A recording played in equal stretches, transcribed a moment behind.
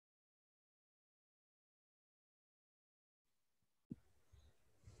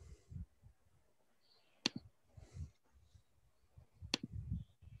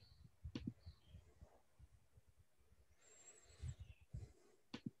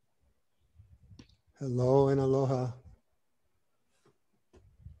Hello and aloha,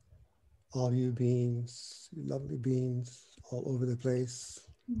 all you beings, you lovely beings all over the place.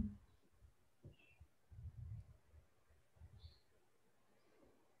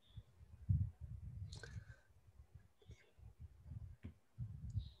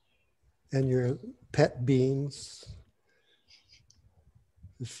 And your pet beings,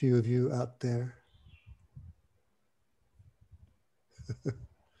 a few of you out there.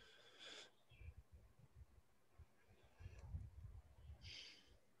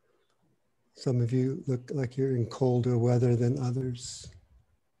 Some of you look like you're in colder weather than others.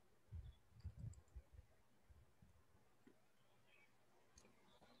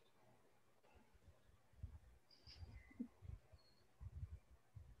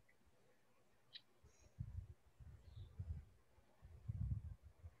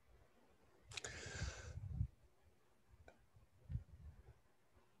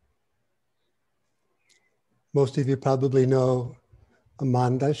 Most of you probably know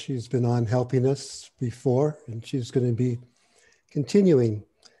Amanda. She's been on helping us before, and she's going to be continuing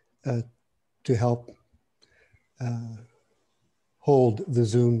to help hold the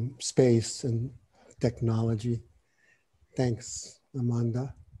Zoom space and technology. Thanks,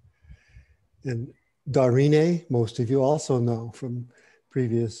 Amanda. And Darine, most of you also know from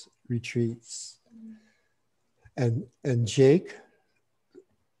previous retreats. And Jake,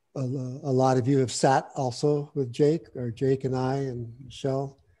 a lot of you have sat also with Jake, or Jake and I and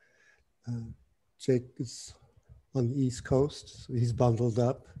Michelle. Jake is on the East Coast, so he's bundled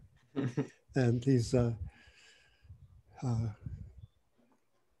up. And he's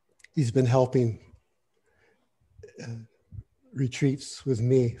been helping retreats with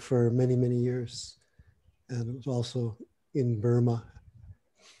me for many, many years. And it was also in Burma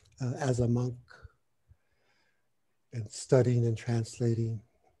as a monk and studying and translating,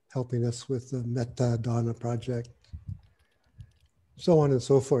 helping us with the Metta Dana project, so on and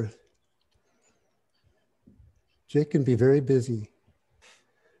so forth. Jake can be very busy,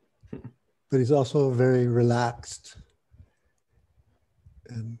 but he's also very relaxed.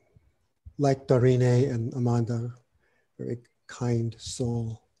 And like Darine and Amanda, very kind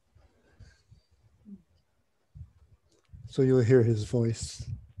soul. So you'll hear his voice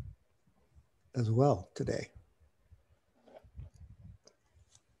as well today.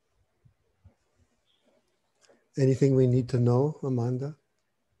 Anything we need to know, Amanda?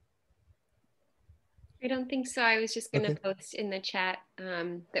 I don't think so. I was just going to post in the chat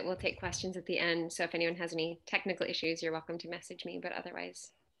that we'll take questions at the end. So if anyone has any technical issues, you're welcome to message me, but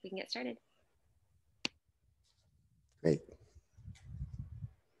otherwise we can get started. Great.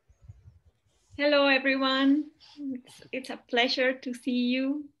 Hello, everyone. It's a pleasure to see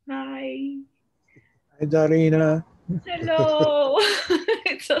you. Hi. Hi, Darine. Hello.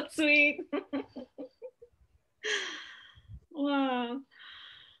 It's so sweet. Wow.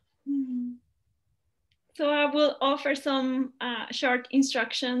 So I will offer some short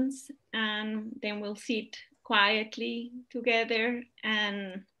instructions, and then we'll sit quietly together,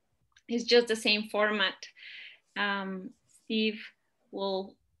 and it's just the same format. Steve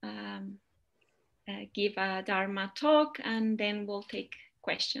will give a Dharma talk, and then we'll take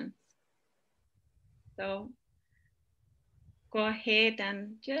questions. So go ahead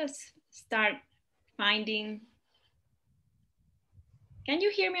and just start finding. Can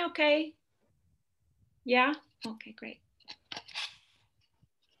you hear me okay? Yeah? Okay, great.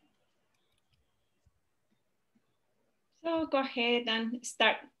 So go ahead and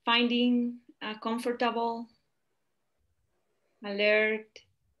start finding a comfortable, alert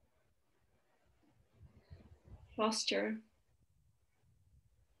posture.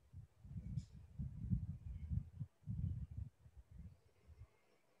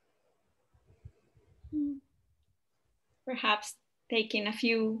 Perhaps taking a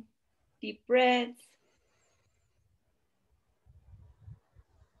few deep breaths.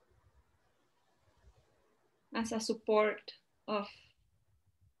 As a support of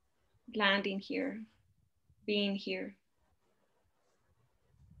landing here, being here.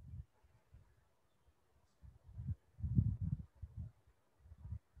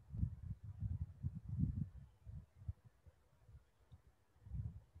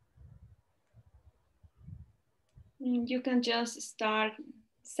 And you can just start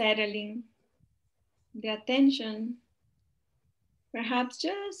settling the attention, perhaps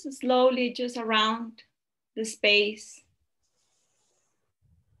just slowly, just around the space.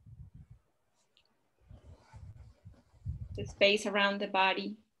 The space around the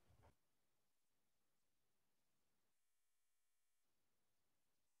body.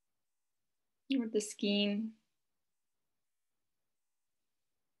 Or the skin.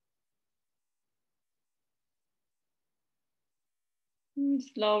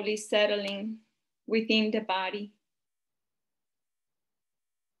 Slowly settling within the body.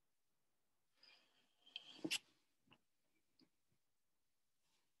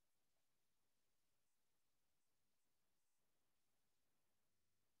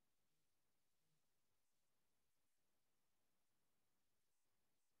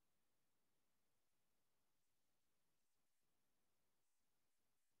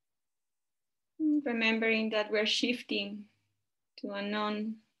 Remembering that we're shifting to a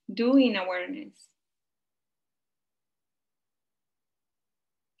non-doing awareness.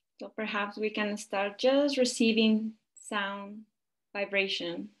 So perhaps we can start just receiving sound,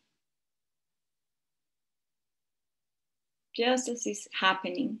 vibration, just as it's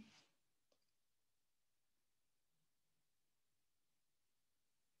happening.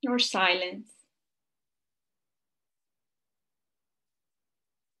 Or silence.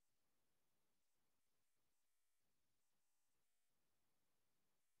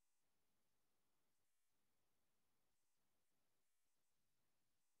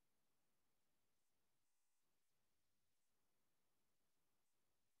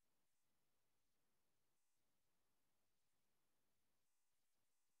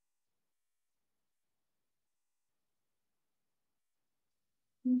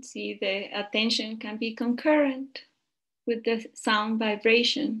 And see, the attention can be concurrent with the sound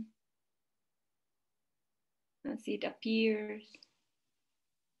vibration as it appears,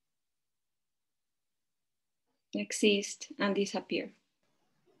 exist, and disappear.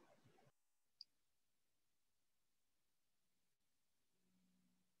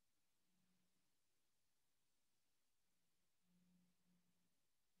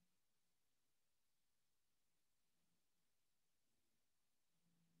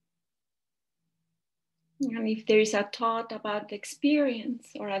 And if there is a thought about the experience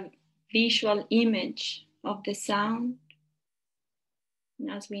or a visual image of the sound,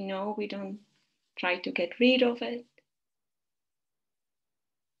 as we know, we don't try to get rid of it,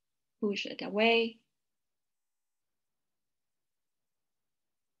 push it away.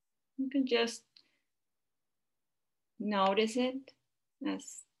 You can just notice it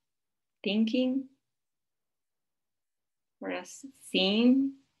as thinking or as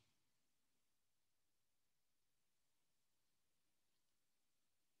seeing.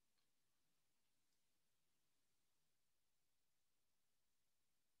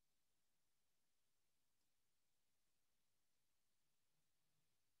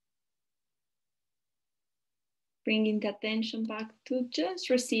 Bringing the attention back to just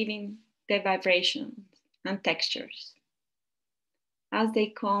receiving the vibrations and textures as they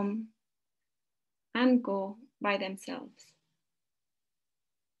come and go by themselves.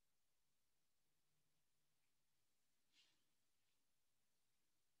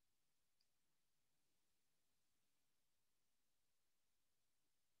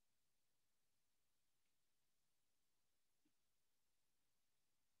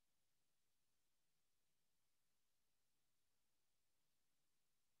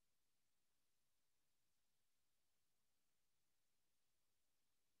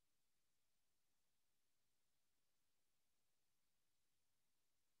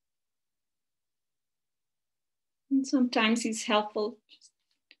 And sometimes it's helpful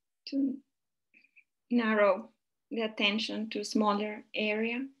to narrow the attention to a smaller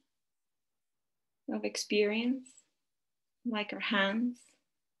area of experience, like our hands.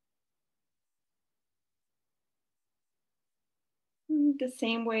 The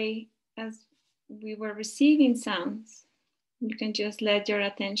same way as we were receiving sounds, you can just let your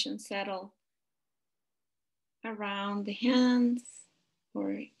attention settle around the hands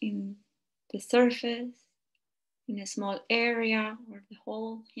or in the surface, in a small area or the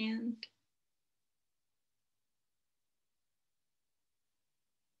whole hand.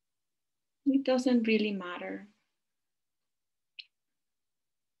 It doesn't really matter.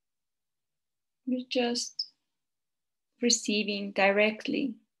 You're just receiving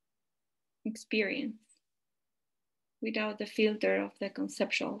directly experience without the filter of the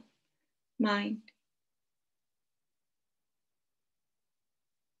conceptual mind.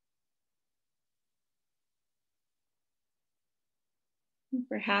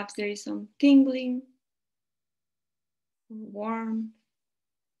 Perhaps there is some tingling, warmth,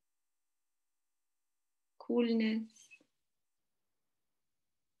 coolness,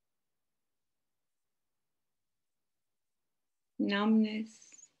 numbness.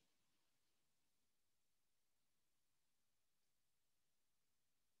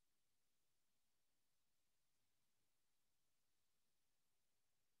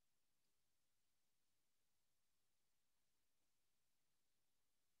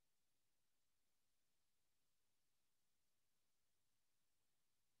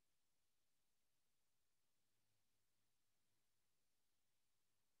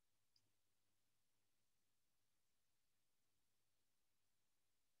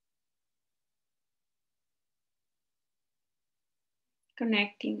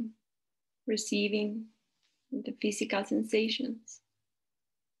 connecting, receiving the physical sensations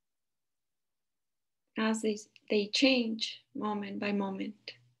as they change moment by moment.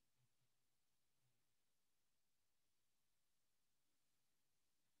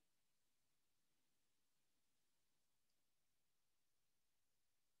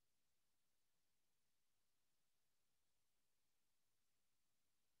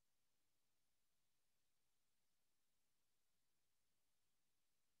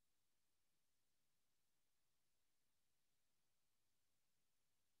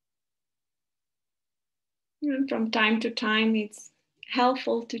 And from time to time, it's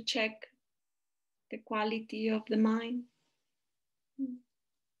helpful to check the quality of the mind,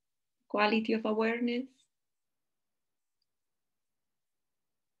 quality of awareness.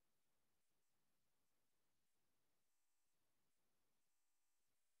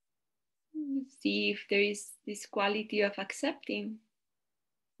 See if there is this quality of accepting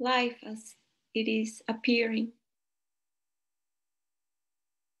life as it is appearing.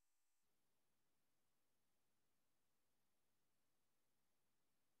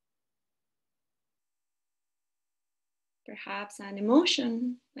 Perhaps an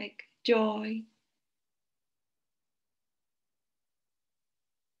emotion like joy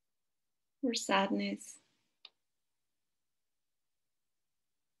or sadness,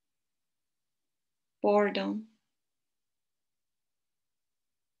 boredom,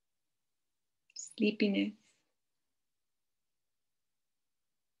 sleepiness,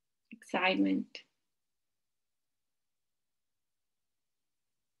 excitement.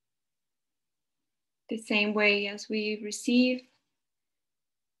 The same way as we receive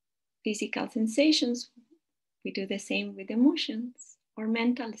physical sensations, we do the same with emotions or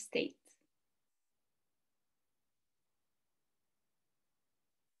mental states.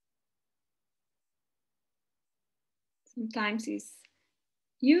 Sometimes it's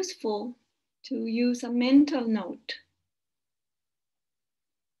useful to use a mental note.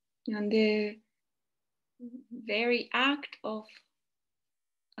 And the very act of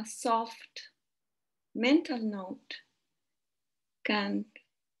a soft mental note can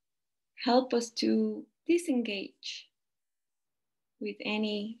help us to disengage with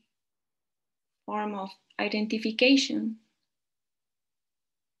any form of identification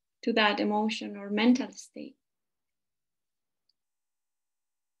to that emotion or mental state.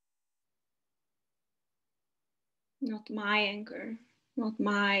 Not my anger, not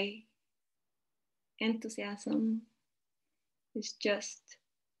my enthusiasm, it's just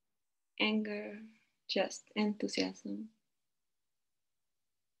anger, just enthusiasm.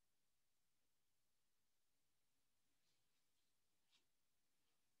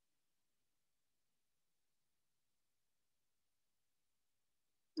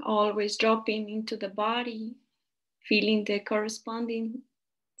 Always dropping into the body, feeling the corresponding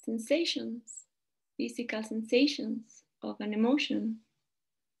sensations, physical sensations of an emotion.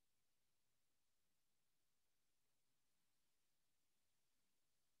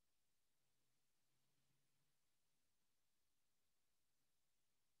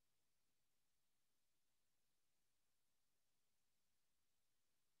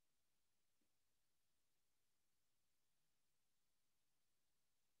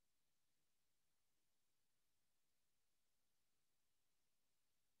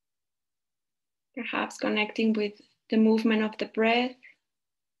 Perhaps connecting with the movement of the breath.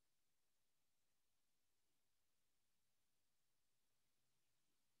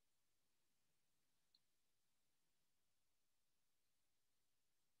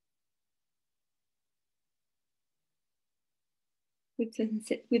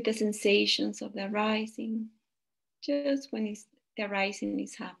 With the sensations of the rising, just when the rising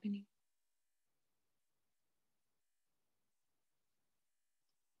is happening.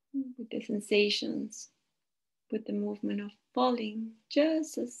 With the sensations, with the movement of falling,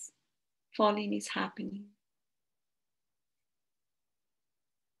 just as falling is happening.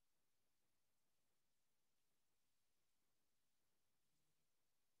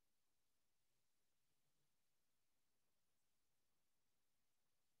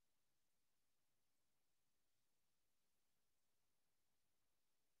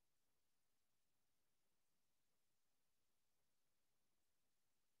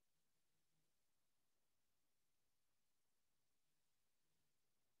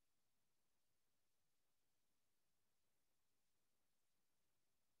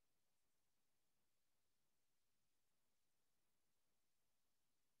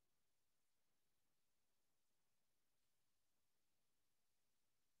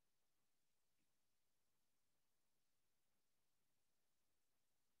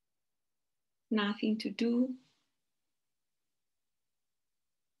 Nothing to do.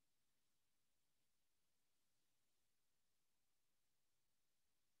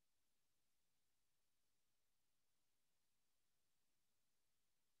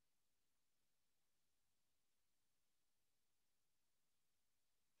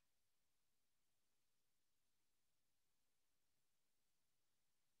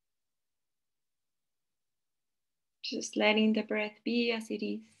 Just letting the breath be as it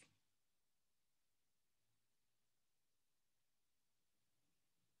is.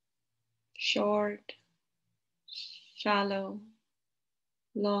 Short, shallow,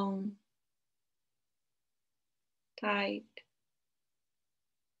 long, tight.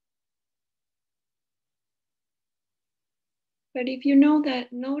 But if you know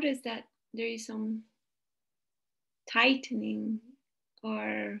that, notice that there is some tightening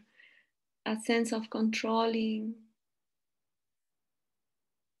or a sense of controlling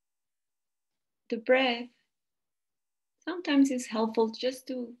the breath, sometimes it's helpful just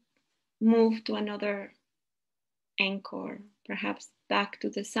to move to another anchor, perhaps back to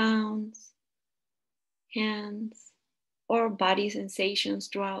the sounds, hands, or body sensations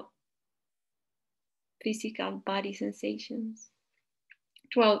throughout physical body sensations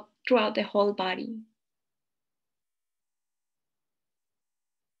throughout the whole body.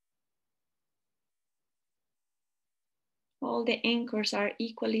 All the anchors are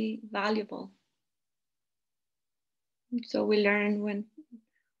equally valuable. So we learn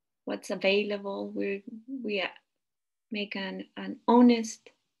what's available. We make an honest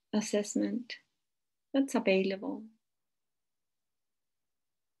assessment that's available.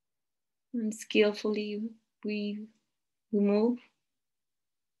 And skillfully we move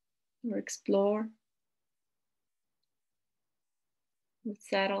or explore, we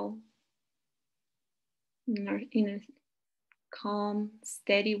settle in a calm,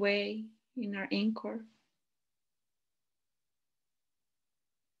 steady way in our anchor.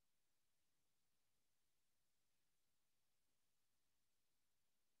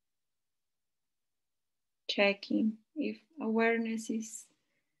 Checking if awareness is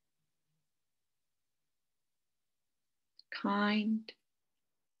kind,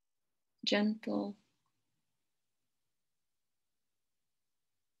 gentle,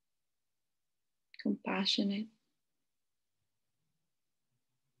 compassionate.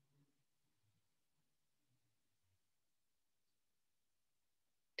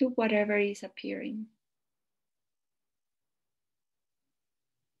 To whatever is appearing.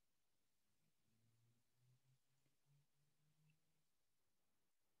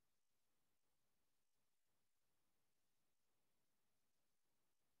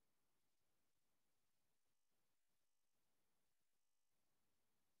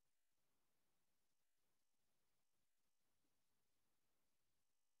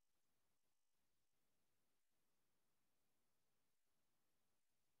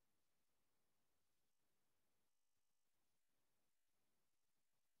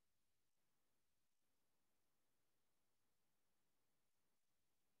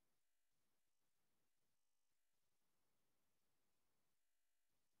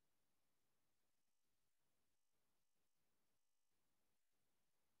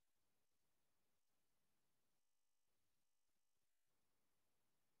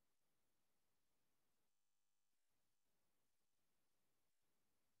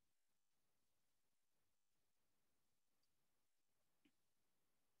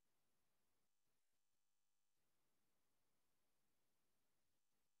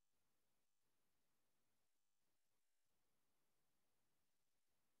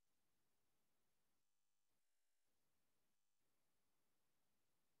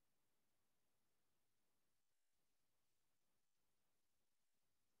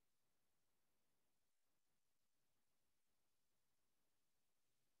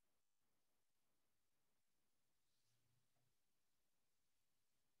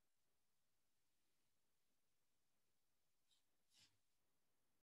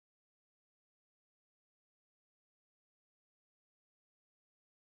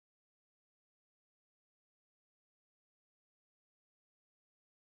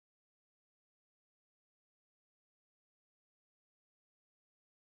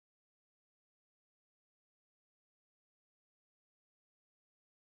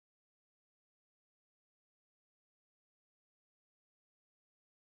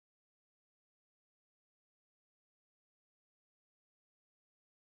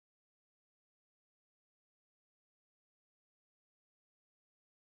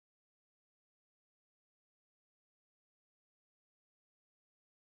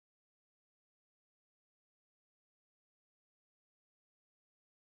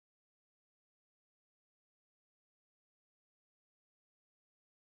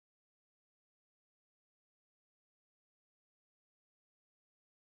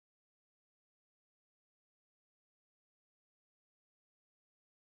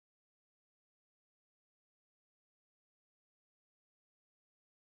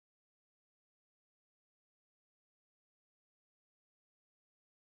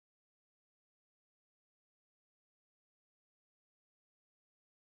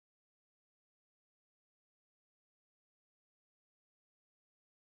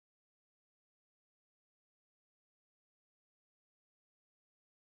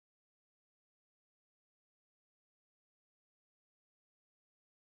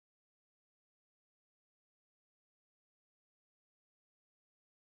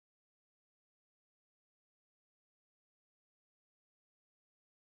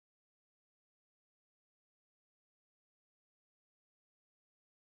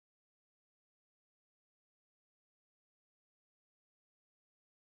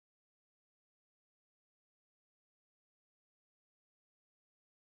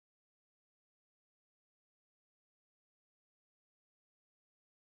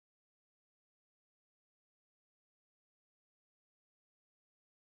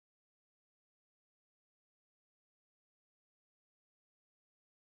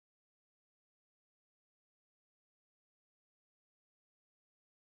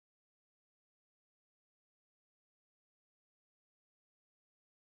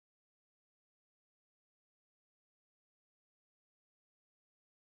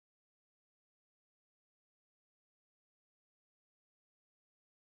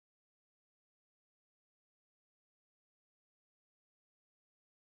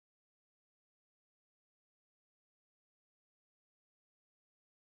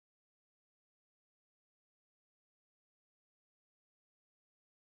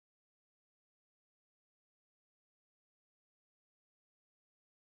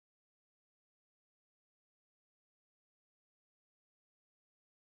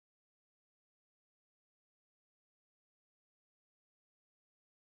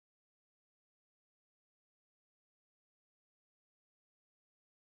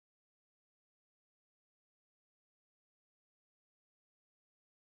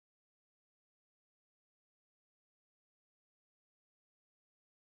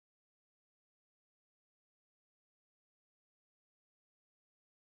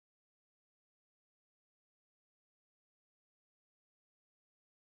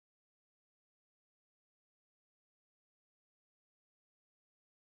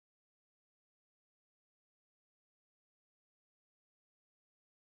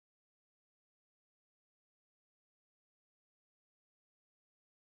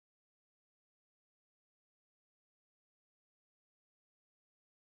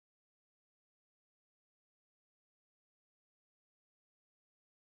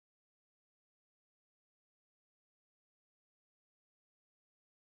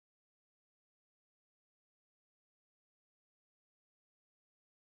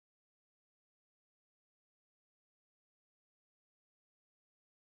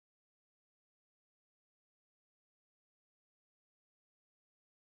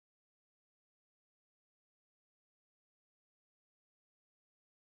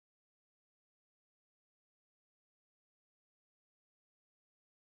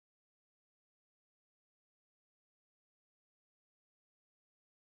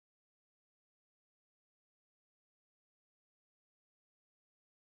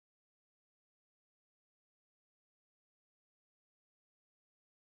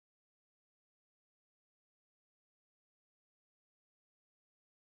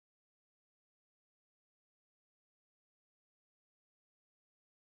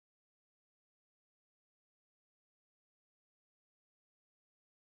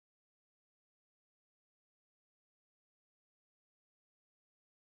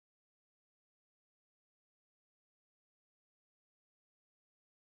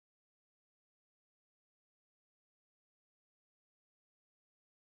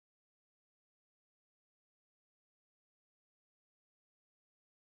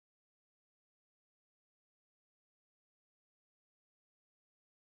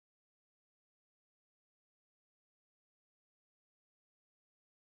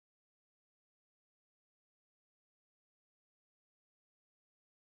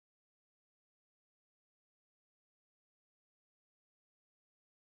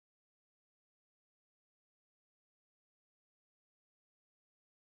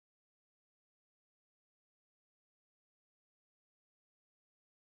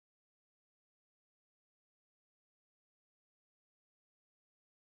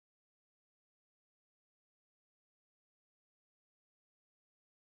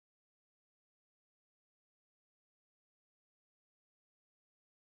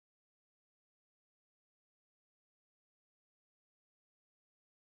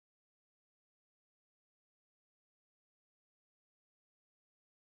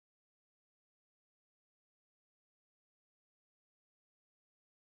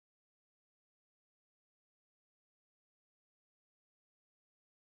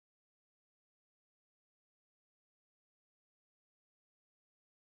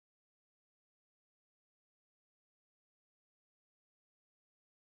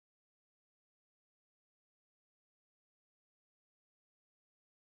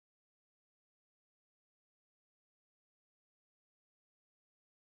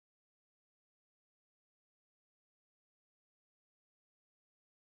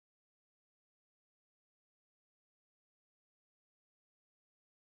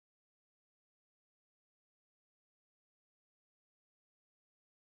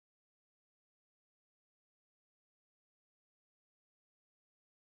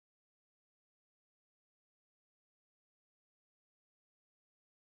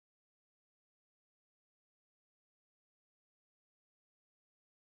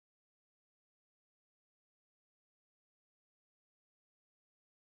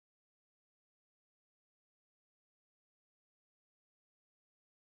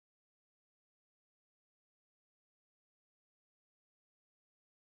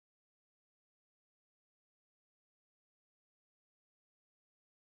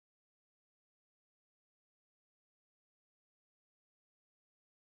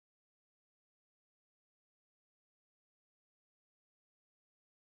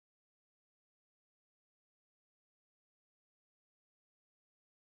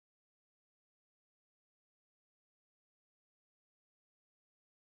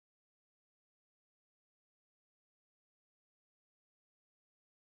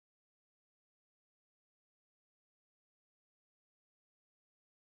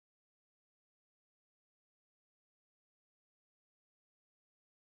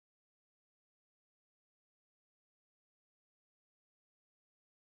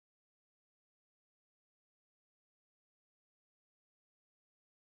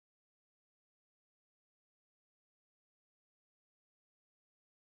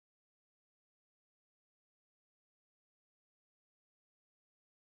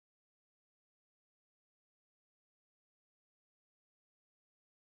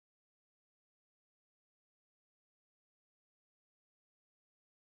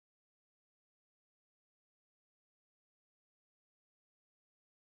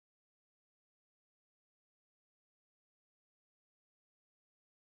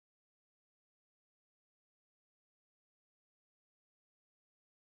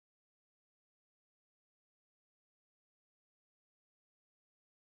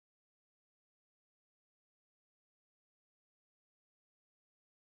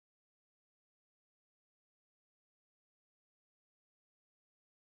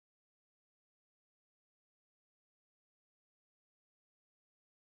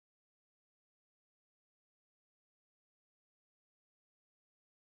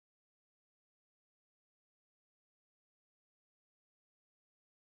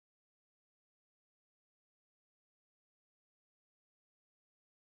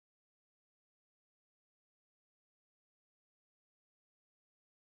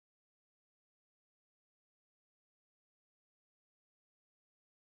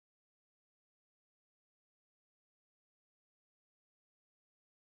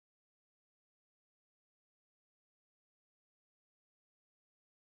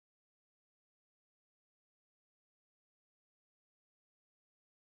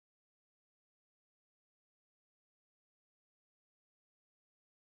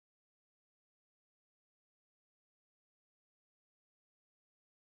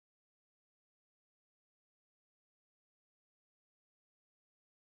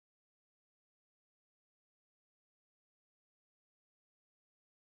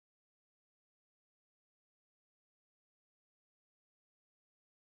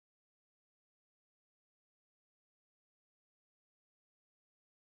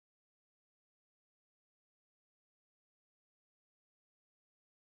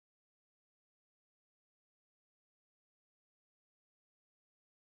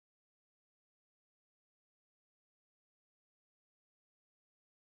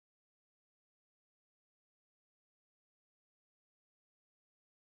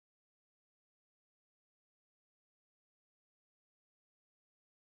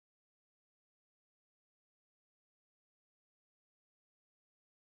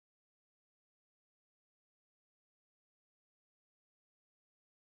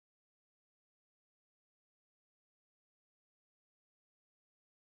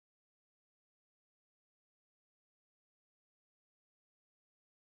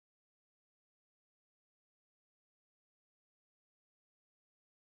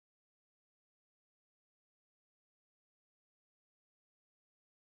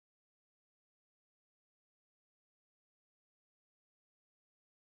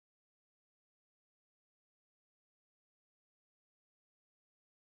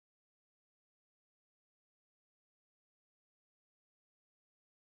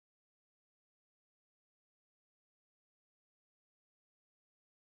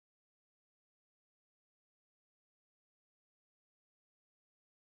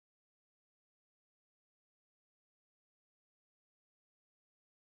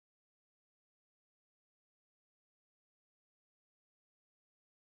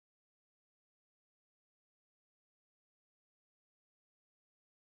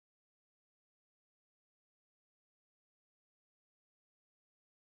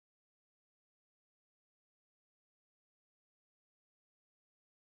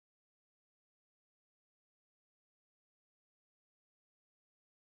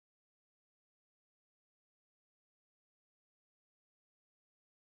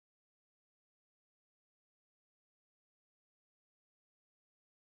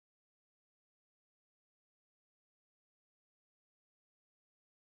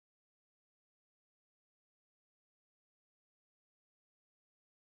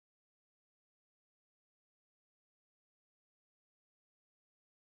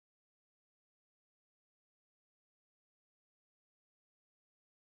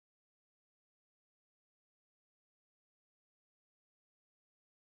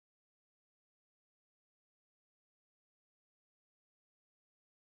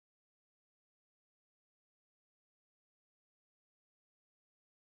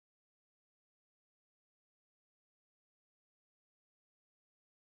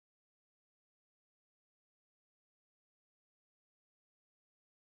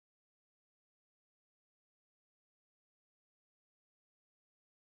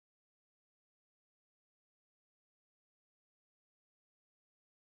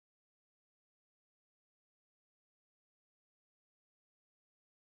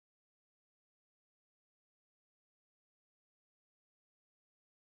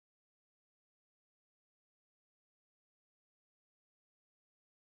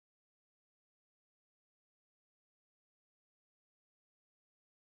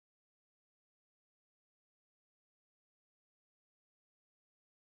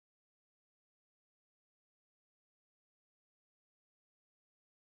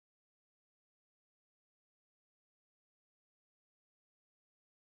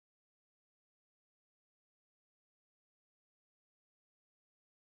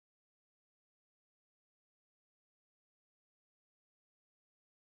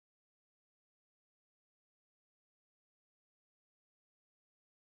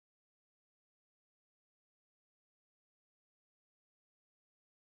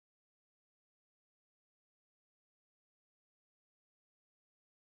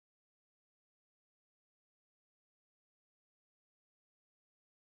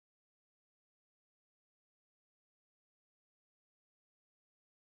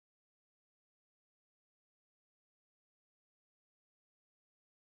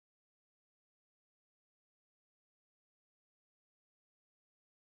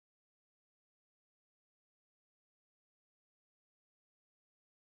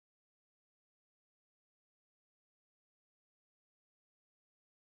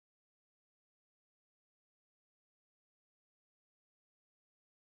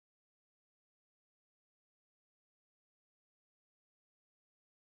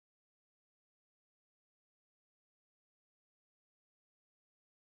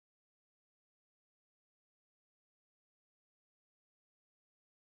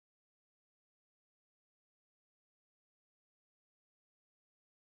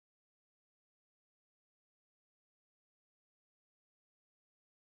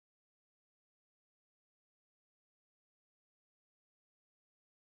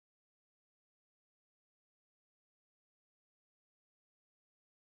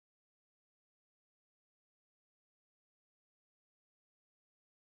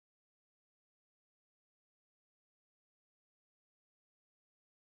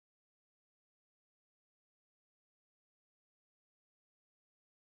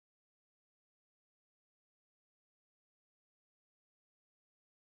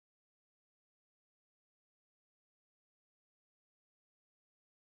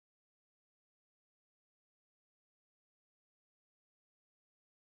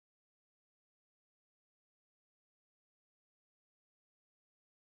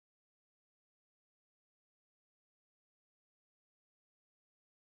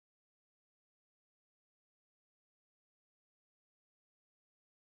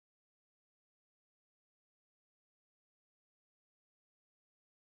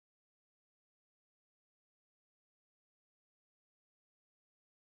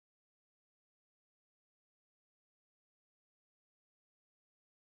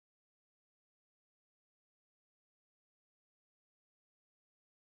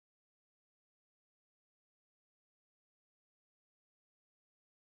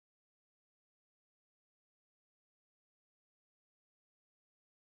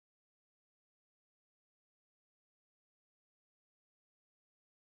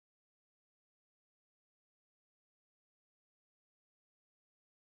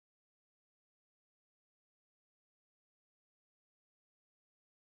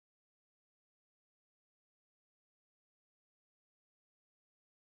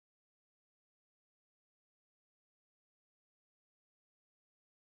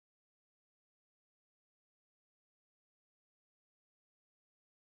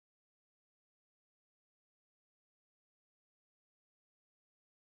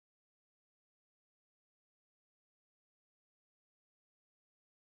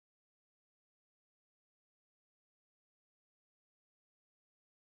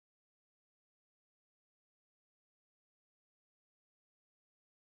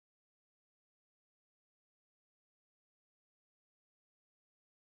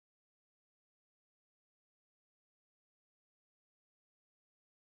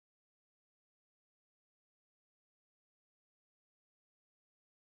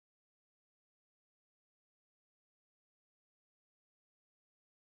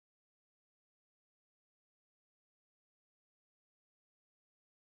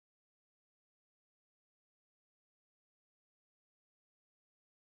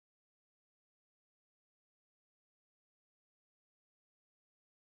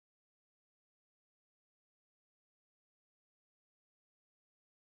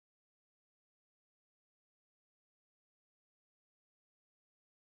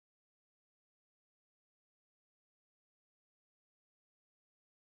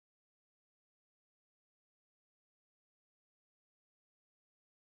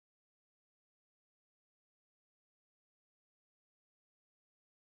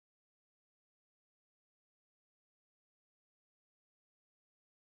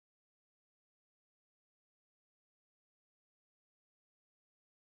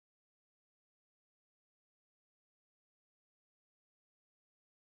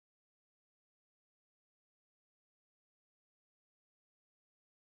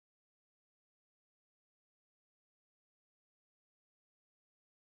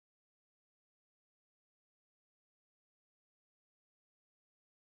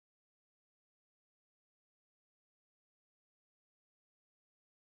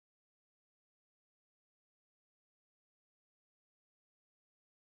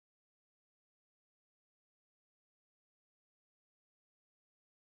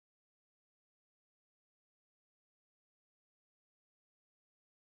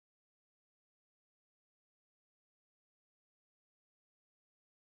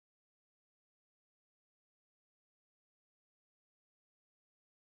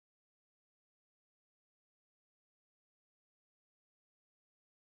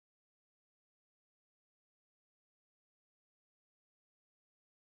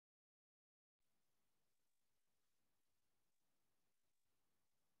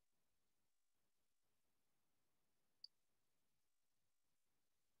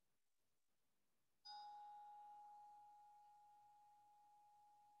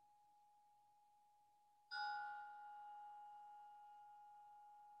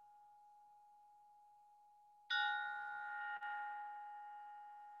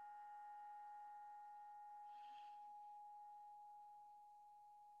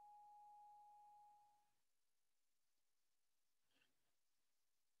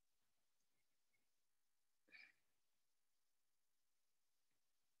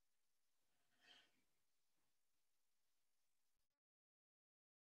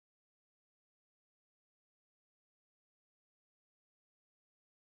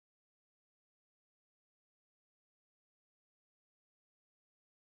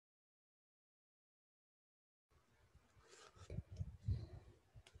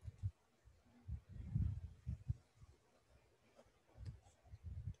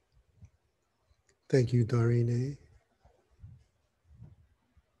 Thank you, Darine.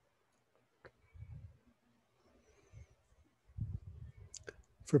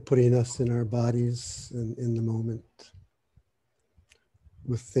 For putting us in our bodies and in the moment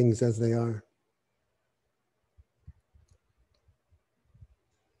with things as they are.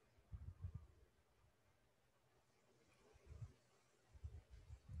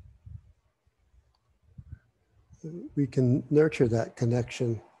 We can nurture that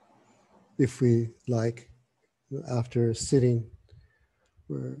connection if we like, after sitting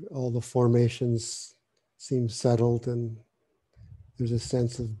where all the formations seem settled and there's a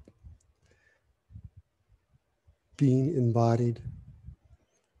sense of being embodied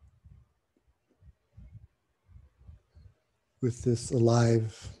with this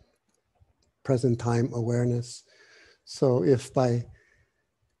alive present time awareness. So if by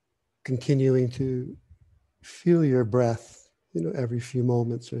continuing to feel your breath, every few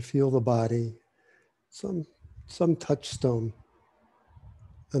moments, or feel the body, some touchstone,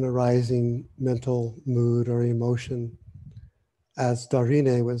 an arising mental mood or emotion, as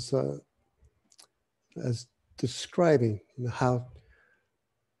Darine was as describing, how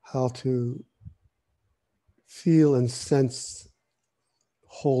to feel and sense,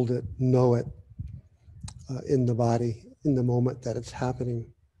 hold it, know it in the body, in the moment that it's happening.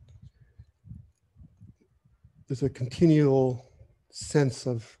 There's a continual sense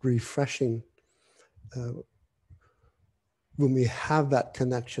of refreshing when we have that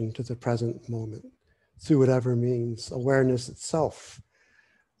connection to the present moment through whatever means. Awareness itself,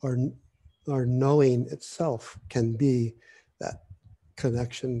 or knowing itself, can be that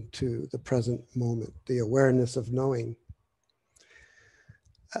connection to the present moment, the awareness of knowing,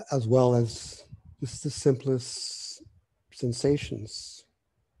 as well as just the simplest sensations,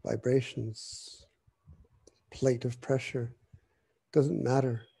 vibrations, plate of pressure, doesn't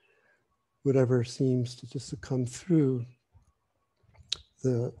matter. Whatever seems to just come through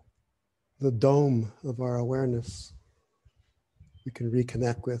the dome of our awareness, we can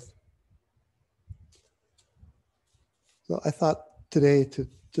reconnect with. So I thought today to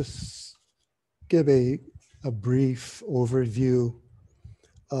just give a brief overview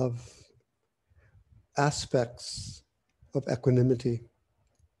of aspects of equanimity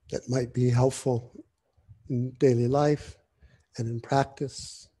that might be helpful in daily life and in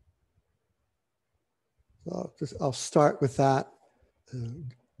practice. So I'll start with that.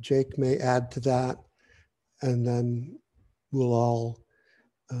 Jake may add to that, and then we'll all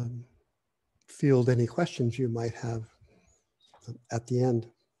field any questions you might have at the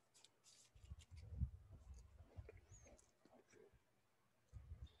end.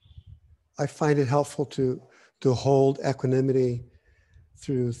 I find it helpful to hold equanimity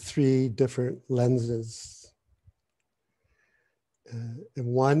through three different lenses. And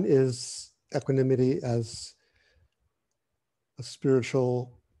one is equanimity as a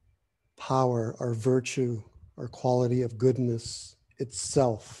spiritual power or virtue or quality of goodness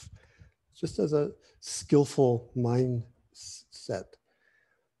itself, just as a skillful mindset,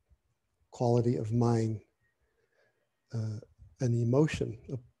 quality of mind, an emotion,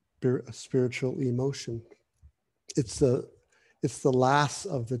 a spiritual emotion. It's the last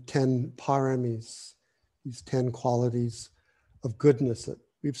of the 10 paramis, these 10 qualities of goodness that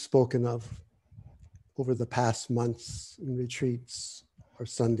we've spoken of over the past months in retreats or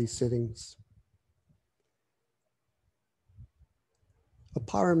Sunday sittings. A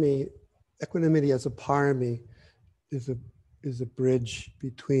parami, equanimity as a parami, is a bridge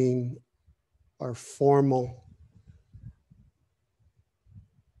between our formal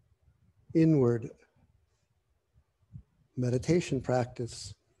inward meditation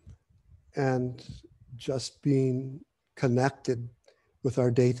practice and just being connected with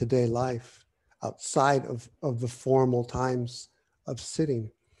our day-to-day life outside of the formal times of sitting.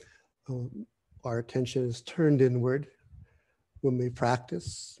 Our attention is turned inward when we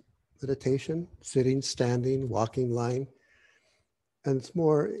practice meditation, sitting, standing, walking, lying, and it's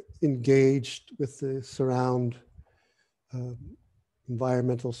more engaged with the surround,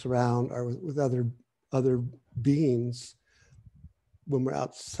 environmental surround, or with other beings when we're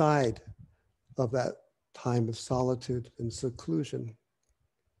outside of that time of solitude and seclusion.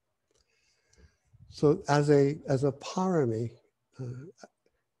 So as a parami,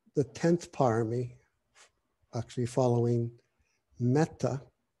 the 10th parami, actually following metta,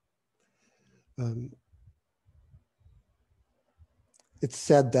 it's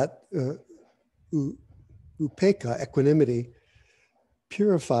said that upekkha, equanimity,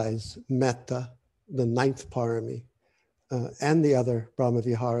 purifies metta, the 9th parami, and the other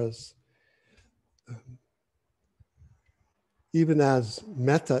Brahmaviharas. Even as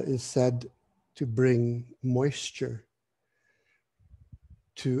metta is said to bring moisture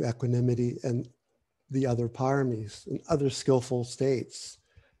to equanimity and the other paramis and other skillful states,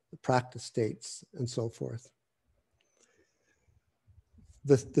 the practice states, and so forth.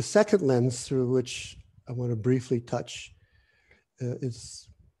 The second lens through which I want to briefly touch is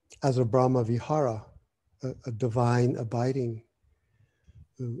as a Brahma Vihara, a divine abiding.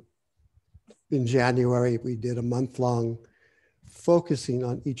 In January, we did a month-long focusing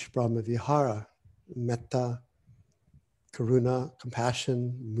on each Brahma Vihara: metta, karuna,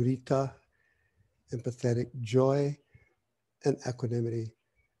 compassion, mudita, empathetic joy, and equanimity.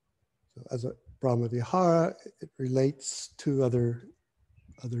 So as a Brahma Vihara, it relates to other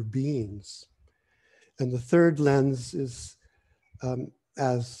beings. And the third lens is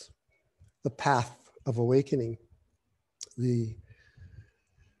as the path of awakening, the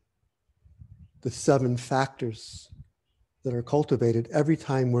 7 factors that are cultivated every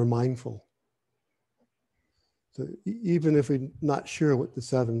time we're mindful. So even if we're not sure what the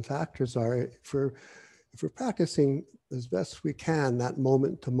 7 factors are, if we're practicing as best we can that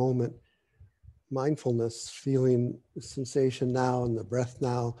moment to moment mindfulness, feeling the sensation now and the breath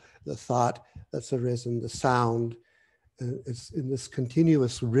now, the thought that's arisen, the sound, it's in this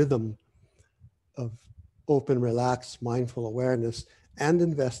continuous rhythm of open, relaxed, mindful awareness and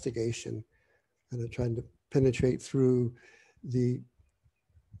investigation, and trying to penetrate through the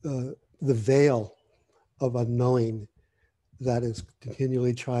veil of unknowing that is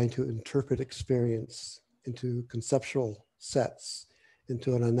continually trying to interpret experience into conceptual sets,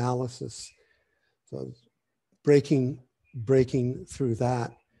 into an analysis. So breaking through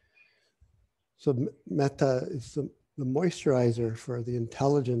that. So metta is the moisturizer for the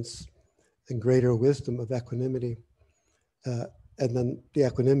intelligence and greater wisdom of equanimity. And then the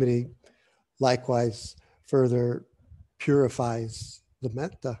equanimity likewise further purifies the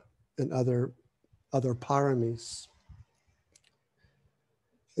metta and other paramis.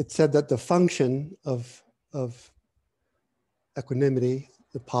 It's said that the function of equanimity,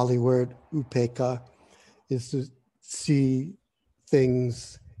 the Pali word upekkha, is to see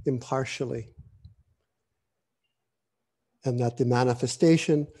things impartially. And that the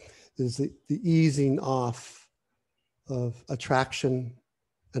manifestation is the easing off of attraction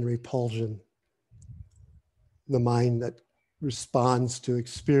and repulsion. The mind that responds to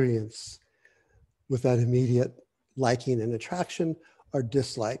experience with that immediate liking and attraction, or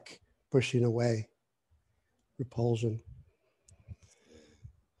dislike, pushing away, repulsion.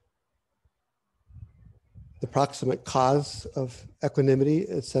 The proximate cause of equanimity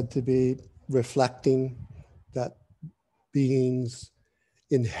is said to be reflecting that beings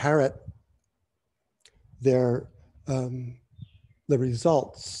inherit the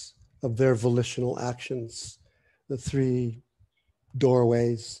results of their volitional actions. The 3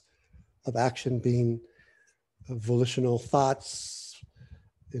 doorways of action being volitional thoughts,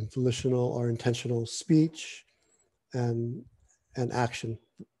 volitional or intentional speech, and action,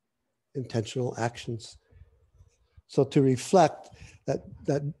 intentional actions. So to reflect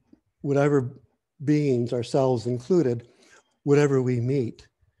that whatever beings, ourselves included, whatever we meet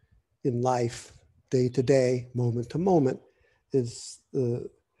in life, day to day, moment to moment, is the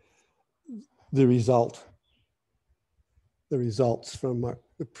results from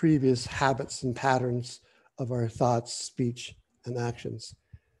the previous habits and patterns of our thoughts, speech, and actions.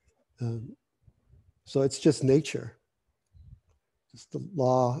 So it's just nature. It's the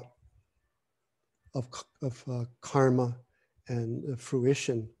law of karma and the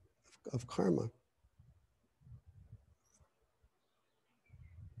fruition of karma.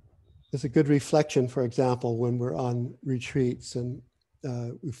 It's a good reflection, for example, when we're on retreats and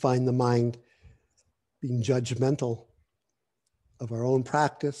we find the mind being judgmental of our own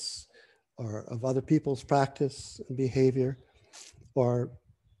practice or of other people's practice and behavior, or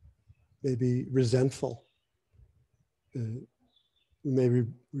maybe resentful. We may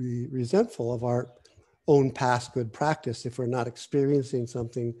be resentful of our own past good practice if we're not experiencing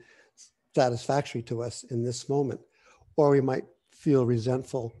something satisfactory to us in this moment. Or we might feel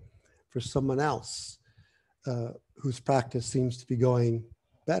resentful for someone else whose practice seems to be going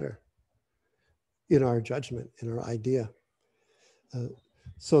better in our judgment, in our idea.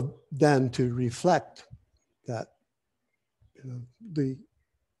 So then to reflect that, the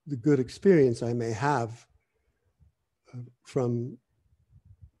good experience I may have from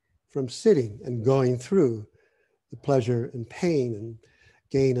sitting and going through the pleasure and pain and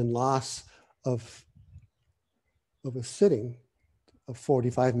gain and loss of a sitting, a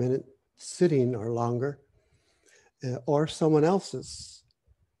 45-minute sitting or longer, or someone else's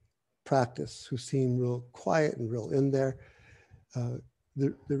practice who seem real quiet and real in there,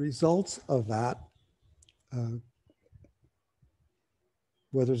 the results of that,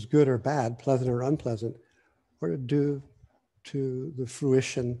 whether it's good or bad, pleasant or unpleasant, are due to the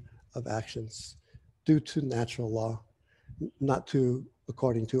fruition of actions, due to natural law, not to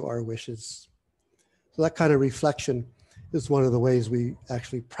according to our wishes. So that kind of reflection is one of the ways we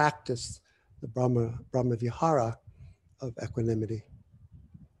actually practice the Brahma Vihara of equanimity.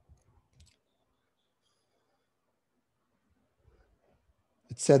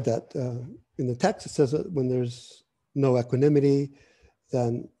 It said that in the text, it says that when there's no equanimity,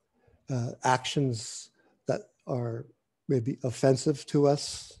 then actions that are maybe offensive to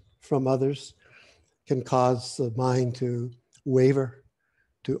us from others can cause the mind to waver,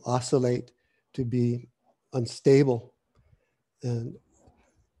 to oscillate, to be unstable. And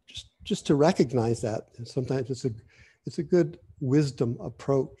just to recognize that, and sometimes it's a good wisdom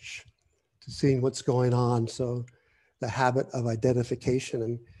approach to seeing what's going on. So the habit of identification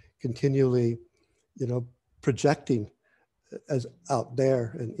and continually, projecting as out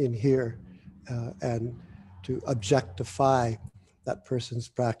there and in here, and to objectify that person's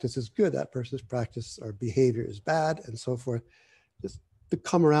practice is good, that person's practice or behavior is bad, and so forth. Just to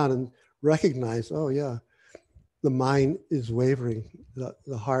come around and recognize, oh yeah, the mind is wavering,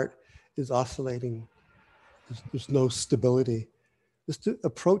 the heart is oscillating, there's no stability. Just to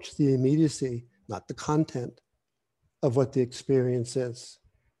approach the immediacy, not the content of what the experience is,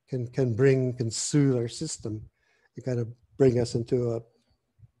 can soothe our system and kind of bring us into a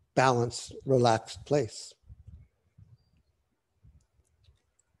balanced, relaxed place.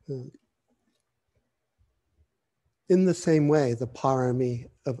 In the same way, the parami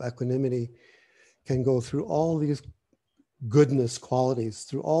of equanimity can go through all these goodness qualities,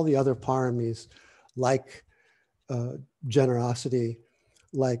 through all the other paramis, like generosity,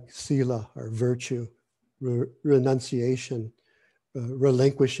 like sila or virtue, renunciation,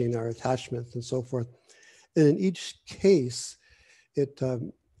 relinquishing our attachments, and so forth. And in each case, it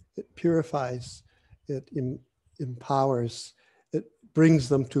purifies, it empowers, it brings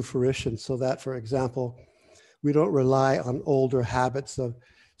them to fruition, so that, for example, we don't rely on older habits of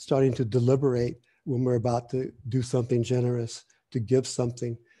starting to deliberate when we're about to do something generous, to give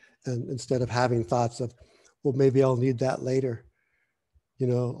something, and instead of having thoughts of, well, maybe I'll need that later,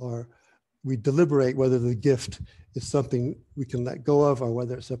 or we deliberate whether the gift is something we can let go of, or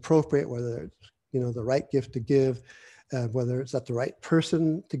whether it's appropriate, whether it's the right gift to give, and whether it's at the right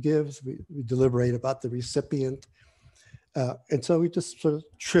person to give. So we deliberate about the recipient, and so we just sort of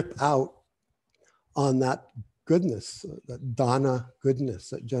trip out on that goodness, that dana goodness,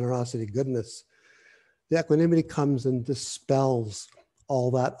 that generosity goodness. The equanimity comes and dispels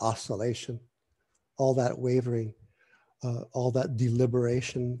all that oscillation, all that wavering, all that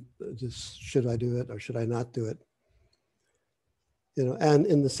deliberation. Just should I do it or should I not do it? And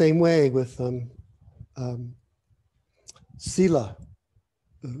in the same way with sila,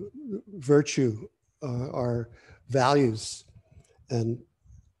 virtue, our values, and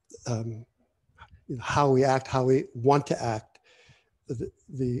how we act, how we want to act.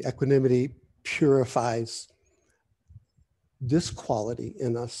 The equanimity purifies this quality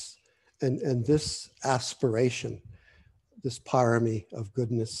in us and this aspiration, this parami of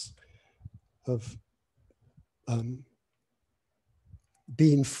goodness, of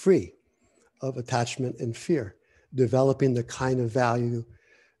being free of attachment and fear, developing the kind of value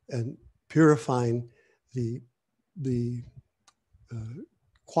and purifying the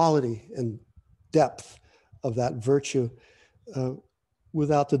quality and depth of that virtue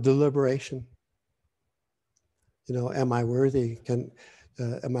without the deliberation. Am I worthy?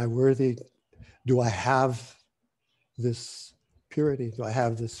 Am I worthy? Do I have this purity? Do I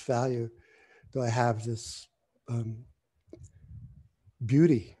have this value? Do I have this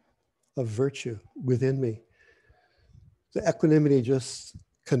beauty of virtue within me? The equanimity just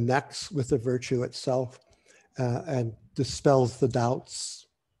connects with the virtue itself and dispels the doubts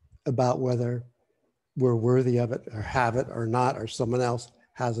about whether we're worthy of it or have it or not, or someone else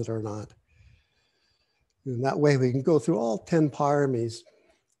has it or not. In that way, we can go through all 10 paramis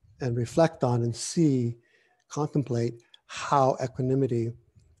and reflect on and see, contemplate how equanimity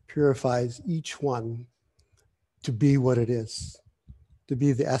purifies each one to be what it is, to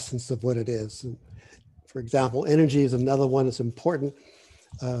be the essence of what it is. And for example, energy is another one that's important,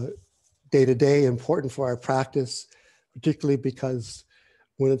 day to day, important for our practice, particularly because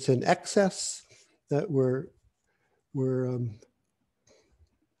when it's in excess, that we're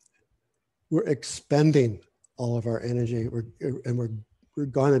expending all of our energy, we're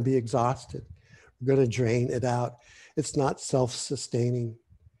going to be exhausted. We're going to drain it out. It's not self-sustaining.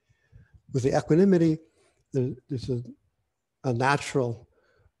 With the equanimity, there's a natural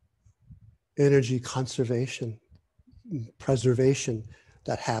energy conservation, preservation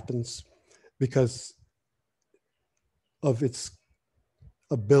that happens because of its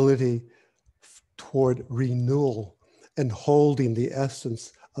ability toward renewal and holding the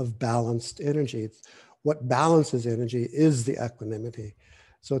essence of balanced energy. What balances energy is the equanimity.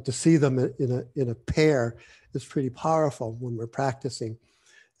 So to see them in a pair is pretty powerful when we're practicing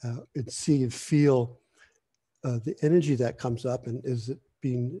and see and feel the energy that comes up, and is it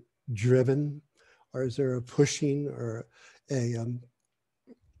being driven, or is there a pushing or a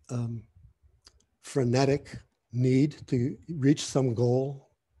frenetic need to reach some goal,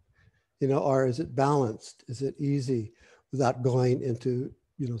 or is it balanced? Is it easy without going into,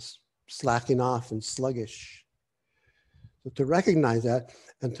 slacking off and sluggish? So to recognize that,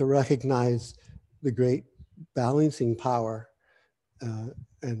 and to recognize the great balancing power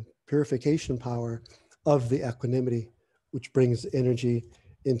and purification power of the equanimity, which brings energy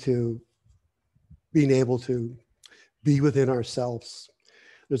into being able to be within ourselves.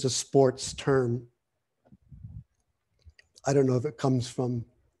 There's a sports term. I don't know if it comes from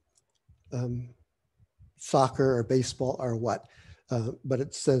soccer or baseball or what, but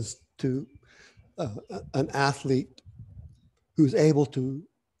it says to an athlete who's able to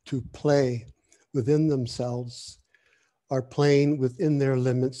play within themselves are playing within their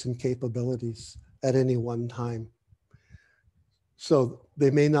limits and capabilities at any one time. So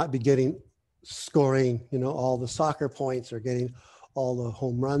they may not be scoring, all the soccer points or getting all the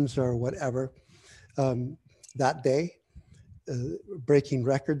home runs or whatever that day, breaking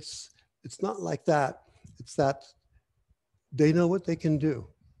records. It's not like that. It's that they know what they can do.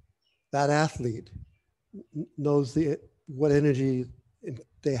 That athlete knows what energy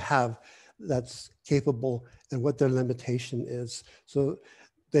they have that's capable and what their limitation is. So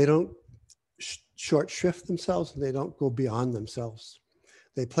they don't short shrift themselves, and they don't go beyond themselves.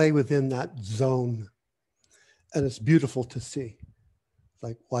 They play within that zone, and it's beautiful to see. It's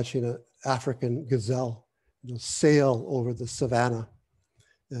like watching an African gazelle sail over the savannah.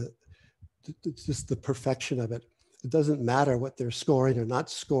 It's just the perfection of it. It doesn't matter what they're scoring or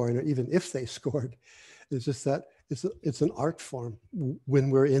not scoring, or even if they scored. It's just that it's an art form when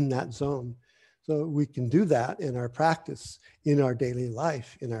we're in that zone. So we can do that in our practice, in our daily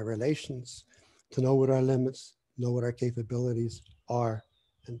life, in our relations, to know what our limits, know what our capabilities are,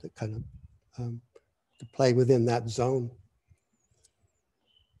 and to kind of to play within that zone.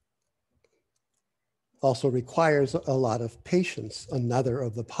 Also requires a lot of patience, another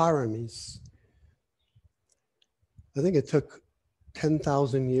of the paramis. I think it took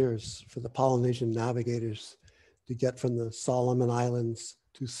 10,000 years for the Polynesian navigators to get from the Solomon Islands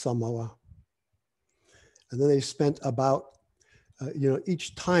to Samoa. And then they spent about,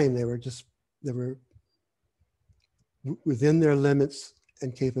 each time they were within their limits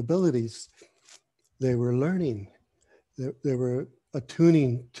and capabilities. They were learning. They were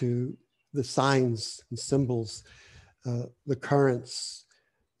attuning to the signs and symbols, the currents,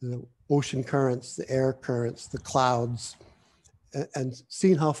 the ocean currents, the air currents, the clouds, and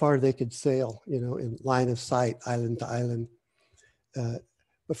seeing how far they could sail, in line of sight, island to island.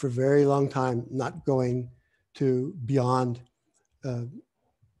 But for a very long time, not going to beyond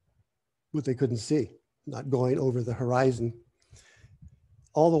what they couldn't see, not going over the horizon.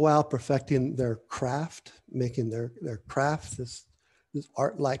 All the while perfecting their craft, making their craft this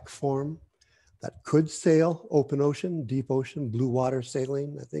art-like form that could sail open ocean, deep ocean, blue water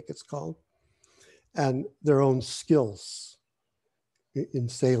sailing, I think it's called, and their own skills in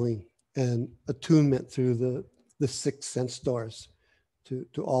sailing and attunement through the six sense doors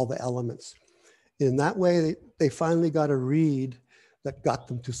to all the elements. In that way, they finally got a reed that got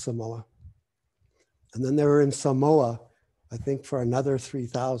them to Samoa. And then they were in Samoa, I think, for another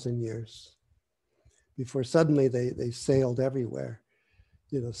 3,000 years before suddenly they sailed everywhere,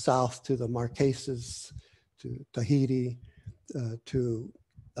 south to the Marquesas, to Tahiti, to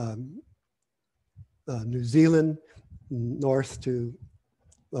New Zealand, north to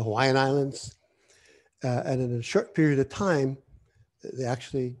the Hawaiian Islands. And in a short period of time, they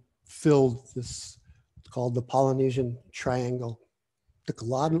actually filled this, called the Polynesian Triangle. Took a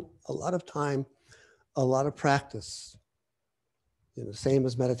lot of time, a lot of practice, same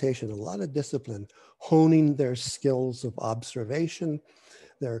as meditation, a lot of discipline, honing their skills of observation,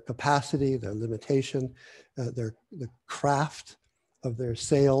 their capacity, their limitation, the craft of their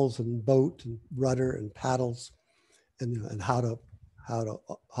sails and boat and rudder and paddles, and how to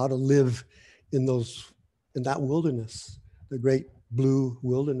live in that wilderness, the great blue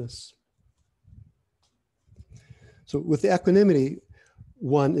wilderness. So with the equanimity,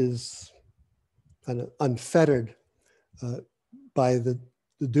 one is kind of unfettered by the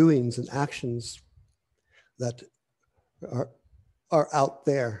doings and actions that are out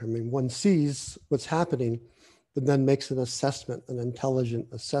there. I mean, one sees what's happening, but then makes an assessment, an intelligent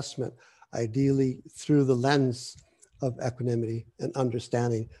assessment, ideally through the lens of equanimity and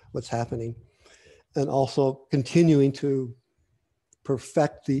understanding what's happening, and also continuing to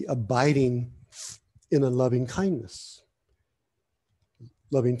perfect the abiding in a loving kindness.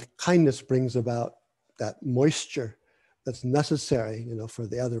 Loving kindness brings about that moisture that's necessary, for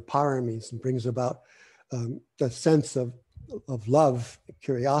the other paramis, and brings about the sense of love,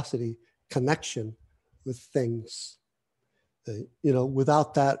 curiosity, connection with things.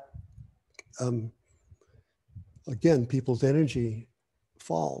 Without that, again, people's energy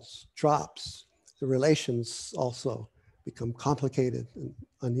falls, drops. The relations also become complicated and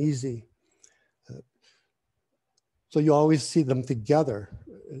uneasy. So you always see them together.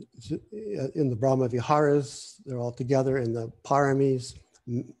 In the Brahma Viharas, they're all together. In the paramis,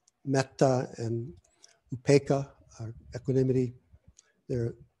 metta and upekkha, equanimity,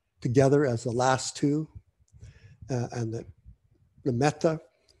 they're together as the last two. And the metta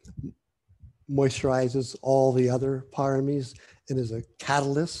moisturizes all the other paramis and is a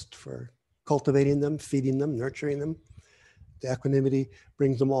catalyst for cultivating them, feeding them, nurturing them. The equanimity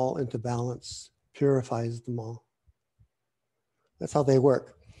brings them all into balance, purifies them all. That's how they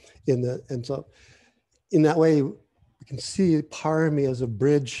work. And so in that way, we can see parami as a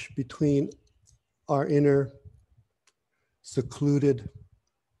bridge between our inner secluded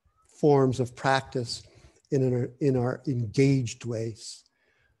forms of practice in our engaged ways.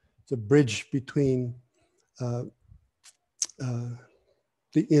 It's a bridge between the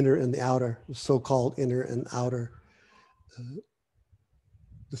inner and the outer, the so-called inner and outer,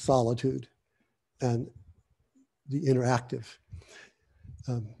 the solitude and the interactive.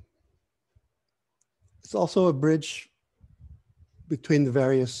 It's also a bridge between the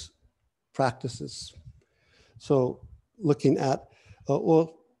various practices. So looking at,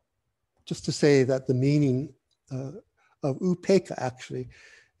 just to say that the meaning of upekkha actually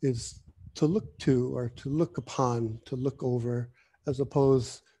is to look to, or to look upon, to look over, as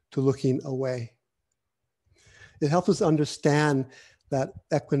opposed to looking away. It helps us understand that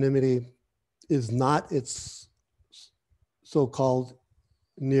equanimity is not its so-called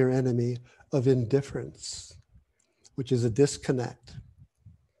near enemy of indifference, which is a disconnect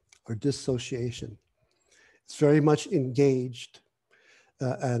or dissociation. It's very much engaged.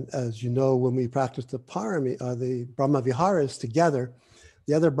 And as you know, when we practice the the Brahma Viharas together,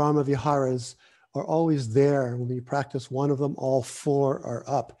 the other Brahma Viharas are always there. When we practice one of them, all four are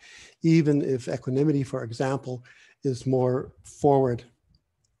up. Even if equanimity, for example, is more forward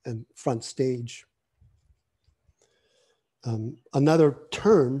and front stage. Another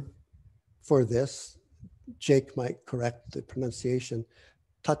term for this, Jake might correct the pronunciation,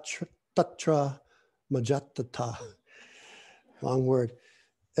 tatra majatata, long word.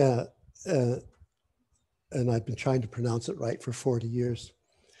 And I've been trying to pronounce it right for 40 years,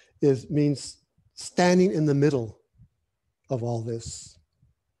 means standing in the middle of all this,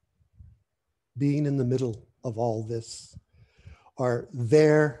 being in the middle of all this, or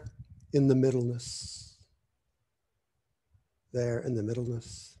there in the middleness, there in the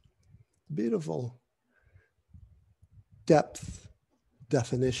middleness. Beautiful depth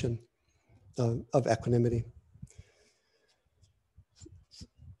definition of equanimity.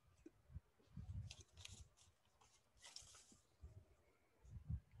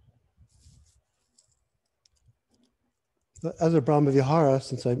 As a Brahma Vihara,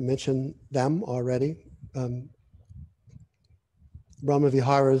 since I mentioned them already, Brahma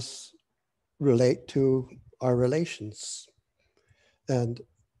Viharas relate to our relations and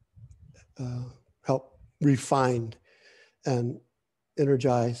help refine and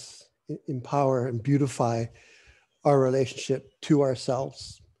energize, empower, and beautify our relationship to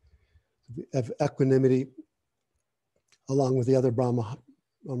ourselves. We have equanimity along with the other Brahma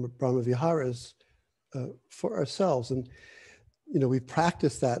Viharas for ourselves. And, we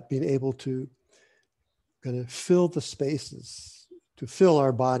practice that, being able to kind of fill the spaces, to fill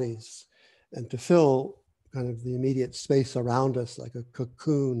our bodies, and to fill kind of the immediate space around us like a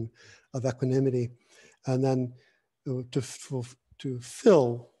cocoon of equanimity. And then to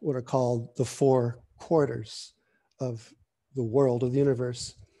fill what are called the four quarters of the world, of the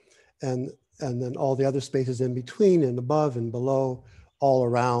universe. And then all the other spaces in between and above and below, all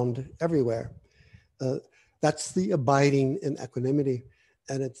around, everywhere. That's the abiding in equanimity.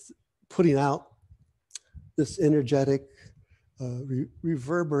 And it's putting out this energetic,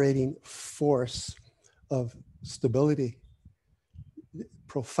 reverberating force of stability,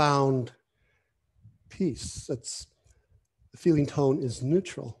 profound peace. That's The feeling tone is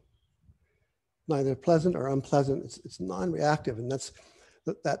neutral, neither pleasant or unpleasant. It's non-reactive, and that's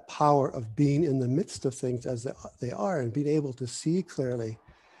that power of being in the midst of things as they are and being able to see clearly.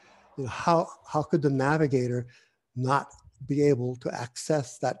 You know, how could the navigator not be able to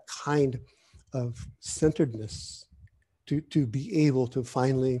access that kind of centeredness to be able to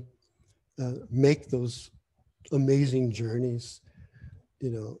finally make those amazing journeys, you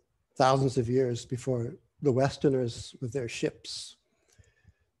know, thousands of years before the Westerners with their ships,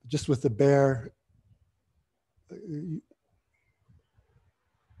 just with the bare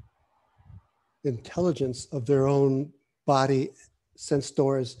intelligence of their own body, sense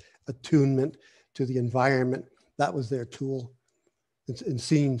doors, attunement to the environment. That was their tool. And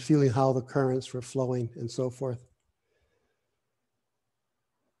seeing, feeling how the currents were flowing and so forth.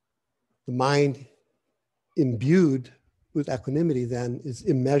 The mind imbued with equanimity then is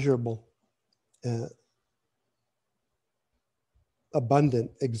immeasurable,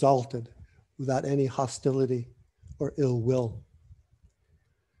 abundant, exalted, without any hostility or ill will.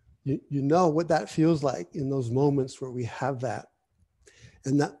 You know what that feels like in those moments where we have that,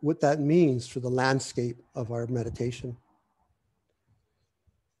 and that what that means for the landscape of our meditation.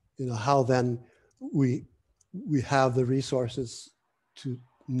 You know, how then we have the resources to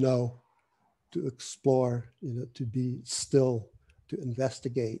know, to explore, you know, to be still, to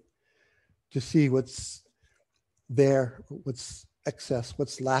investigate, to see what's there, what's excess,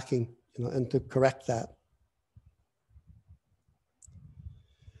 what's lacking, you know, and to correct that.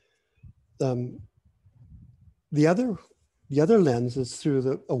 The other lens is through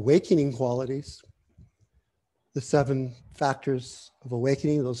the awakening qualities, the 7 factors of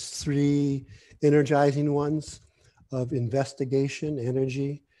awakening, those 3 energizing ones of investigation,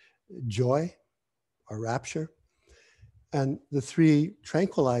 energy, joy, or rapture, and the 3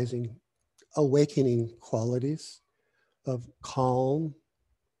 tranquilizing, awakening qualities of calm,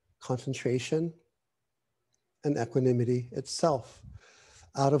 concentration, and equanimity itself,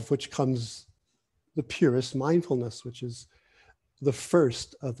 out of which comes the purest mindfulness, which is the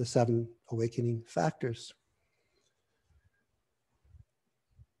first of the 7 awakening factors.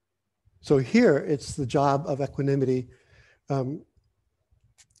 So here it's the job of equanimity to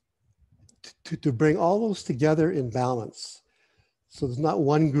bring all those together in balance. So there's not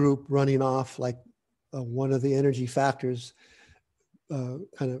one group running off like one of the energy factors kind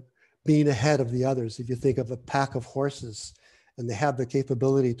of being ahead of the others. If you think of a pack of horses and they have the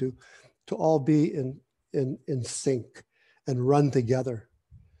capability to all be in sync and run together.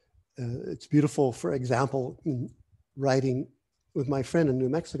 It's beautiful, for example, in riding with my friend in New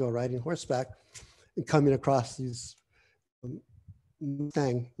Mexico, riding horseback and coming across these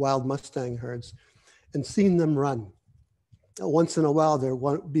wild Mustang herds and seeing them run. Once in a while, there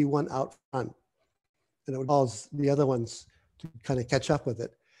would be one out front and it would cause the other ones to kind of catch up with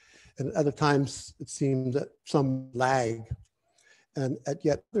it. And at other times, it seemed that some lag. And at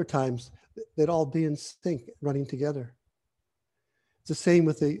yet other times, they'd all be in sync, running together. It's the same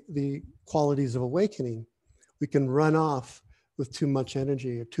with the qualities of awakening. We can run off with too much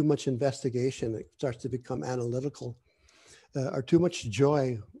energy or too much investigation. It starts to become analytical, or too much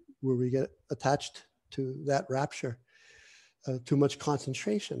joy where we get attached to that rapture, too much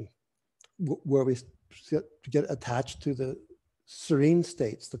concentration where we get attached to the serene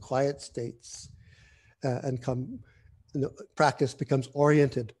states, the quiet states, and come, you know, practice becomes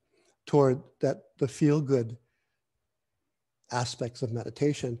oriented toward the feel-good aspects of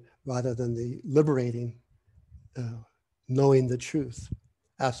meditation rather than the liberating, knowing the truth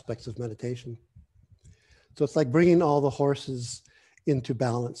aspects of meditation. So it's like bringing all the horses into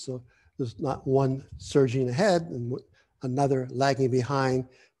balance. So there's not one surging ahead and another lagging behind,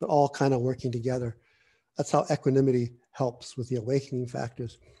 but all kind of working together. That's how equanimity helps with the awakening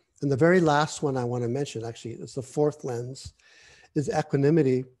factors. And the very last one I want to mention, actually, it's the 4th lens, is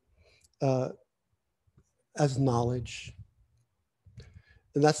equanimity as knowledge.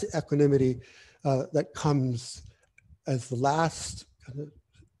 And that's the equanimity that comes as the last kind of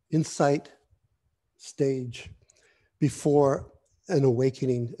insight stage before an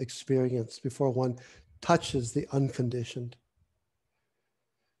awakening experience, before one touches the unconditioned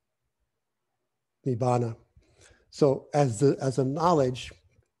nibbana. So as a knowledge,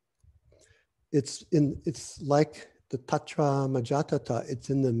 it's like the tatra majatata. It's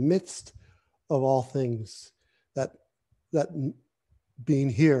in the midst of all things, that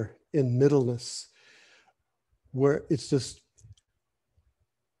being here in middleness, where it's just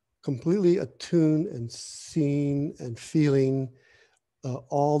completely attuned and seeing and feeling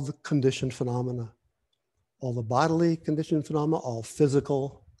all the conditioned phenomena, all the bodily conditioned phenomena, all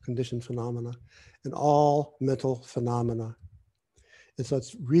physical conditioned phenomena, and all mental phenomena And so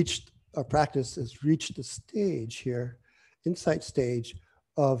it's reached, our practice has reached the stage here, insight stage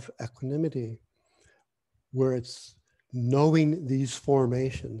of equanimity, where it's knowing these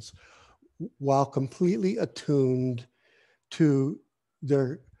formations while completely attuned to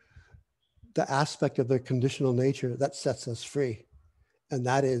the aspect of their conditional nature that sets us free. And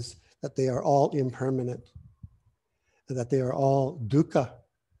that is that they are all impermanent, and that they are all dukkha,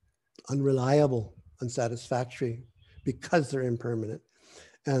 unreliable, unsatisfactory, because they're impermanent.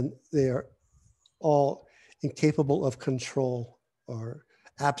 And they are all incapable of control or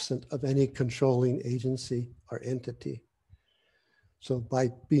absent of any controlling agency or entity. So by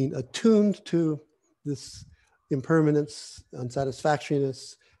being attuned to this impermanence,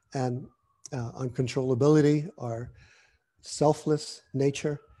 unsatisfactoriness, and uncontrollability or selfless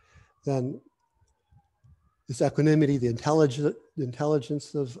nature, then this equanimity, the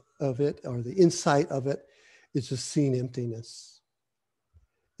intelligence of it, or the insight of it, is just seeing emptiness.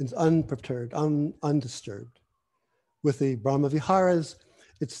 It's unperturbed, undisturbed. With the Brahmaviharas,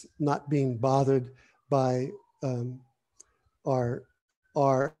 it's not being bothered by our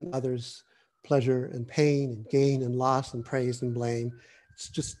and others' pleasure and pain and gain and loss and praise and blame.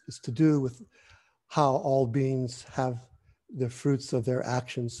 It's to do with how all beings have the fruits of their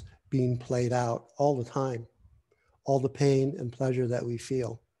actions being played out all the time. All the pain and pleasure that we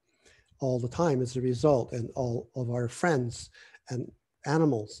feel all the time is a result, and all of our friends and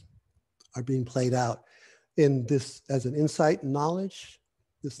animals are being played out in this as an insight and knowledge.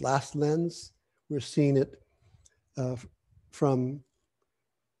 This last lens, we're seeing it from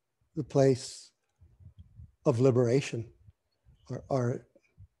the place of liberation, or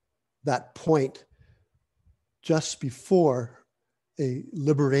that point just before a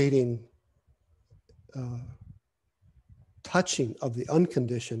liberating touching of the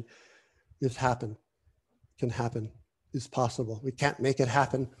unconditioned can happen, is possible. We can't make it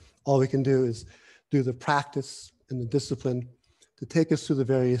happen. All we can do is do the practice and the discipline to take us through the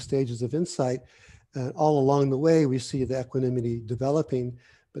various stages of insight. And all along the way, we see the equanimity developing,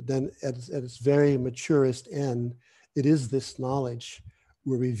 but then at its very maturest end, it is this knowledge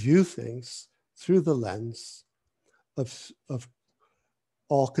where we view things through the lens of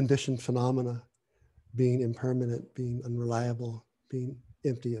all conditioned phenomena being impermanent, being unreliable, being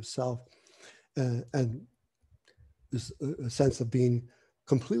empty of self, and this a sense of being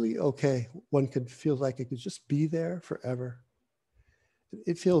completely okay. One could feel like it could just be there forever.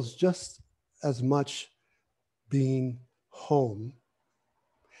 It feels just as much being home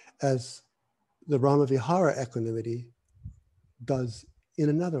as the Brahmavihara equanimity does in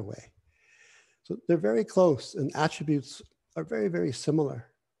another way. So they're very close, and attributes are very, very similar.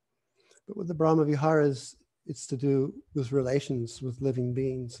 But with the Brahmaviharas, it's to do with relations with living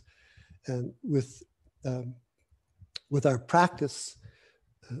beings, and with our practice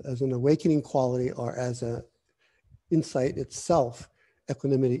as an awakening quality or as an insight itself.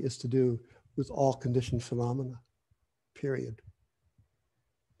 Equanimity is to do with all conditioned phenomena, period.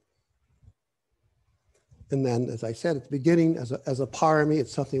 And then, as I said at the beginning, as a parami,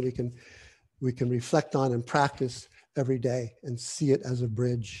 it's something we can reflect on and practice every day and see it as a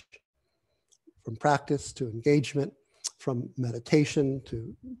bridge from practice to engagement, from meditation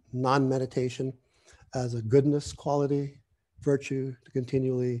to non-meditation, as a goodness quality, virtue to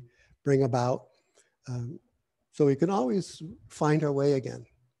continually bring about. So we can always find our way again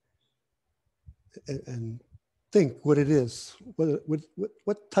and think what it is,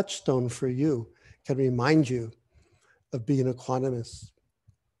 what touchstone for you can remind you of being equanimous,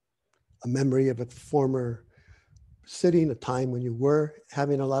 a memory of a former sitting, a time when you were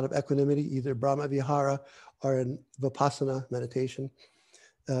having a lot of equanimity, either Brahmavihara or in Vipassana meditation,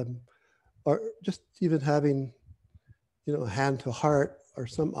 or just even having, a hand to heart or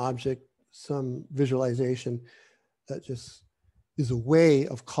some object, some visualization that just is a way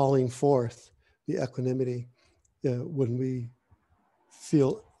of calling forth the equanimity when we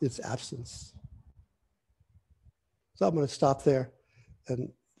feel its absence. So I'm going to stop there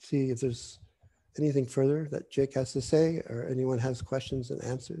and see if there's anything further that Jake has to say, or anyone has questions and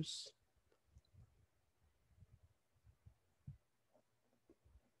answers.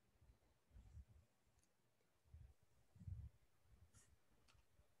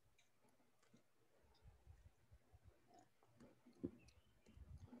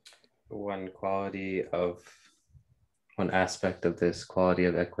 One aspect of this quality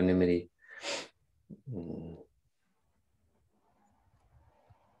of equanimity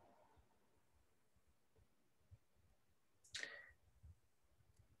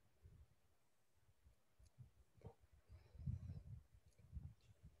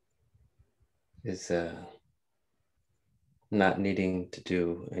is not needing to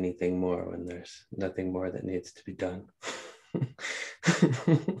do anything more when there's nothing more that needs to be done.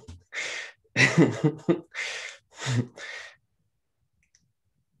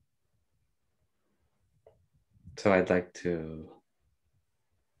 So I'd like to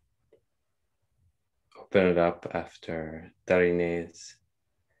open it up after Darine's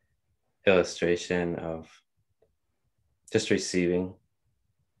illustration of just receiving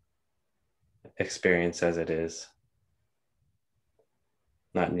experience as it is,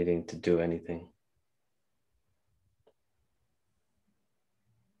 not needing to do anything.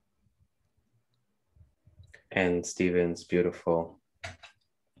 And Stephen's beautiful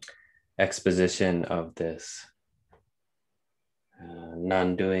exposition of this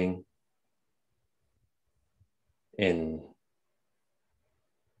non-doing in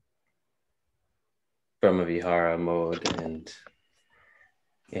Brahmavihara mode and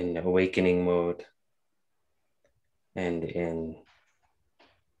in awakening mode and in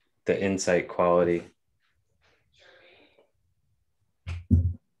the insight quality.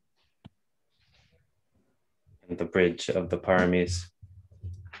 And the bridge of the paramis.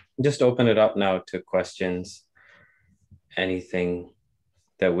 Just open it up now to questions, anything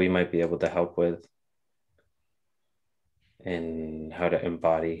that we might be able to help with in how to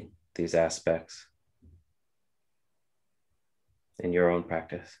embody these aspects in your own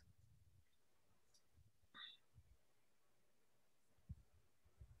practice.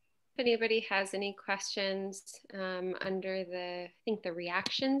 If anybody has any questions, under the, I think the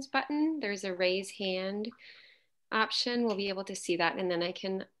reactions button, there's a raise hand option. We'll be able to see that, and then I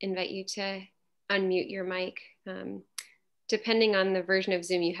can invite you to unmute your mic. Depending on the version of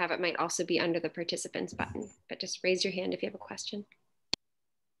Zoom you have, it might also be under the participants button, but just raise your hand if you have a question.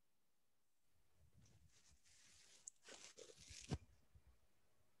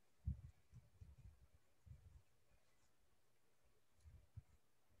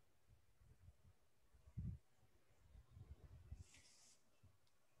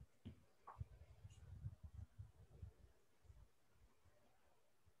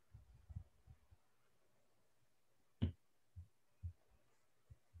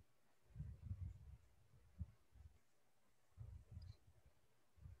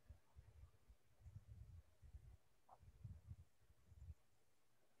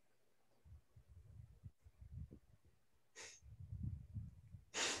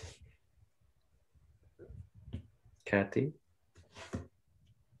 Kathy?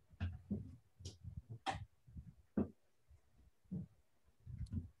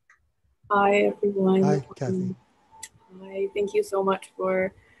 Hi, everyone. Hi, Kathy. Hi, thank you so much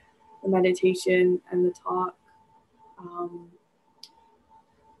for the meditation and the talk.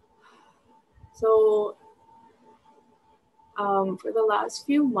 For the last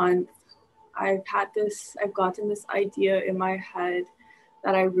few months, I've gotten this idea in my head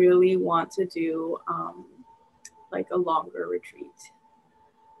that I really want to do like a longer retreat.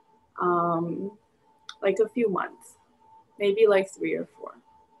 Like a few months, maybe like 3 or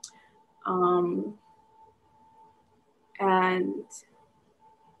 4. And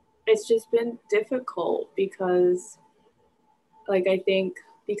it's just been difficult because, like, I think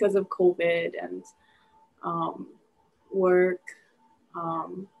because of COVID and work,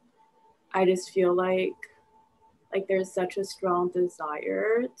 I just feel like there's such a strong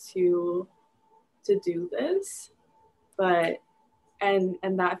desire to do this, but and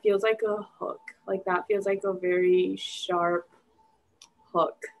that feels like a hook, like that feels like a very sharp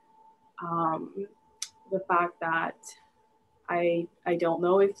hook. The fact that I don't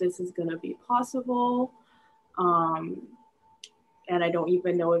know if this is gonna be possible, and I don't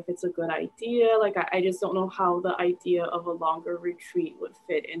even know if it's a good idea. Like I just don't know how the idea of a longer retreat would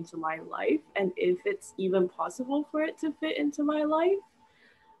fit into my life, and if it's even possible for it to fit into my life.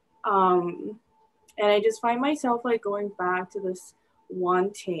 And I just find myself like going back to this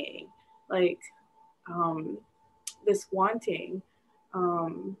wanting, like this wanting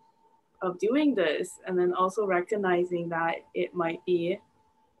of doing this, and then also recognizing that it might be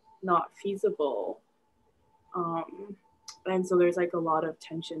not feasible. And so there's like a lot of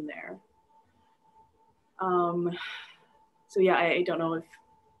tension there. So yeah, I don't know if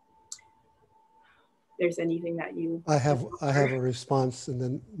there's anything that you... I have a response, and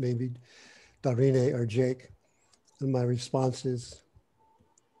then maybe Darine or Jake. And my response is,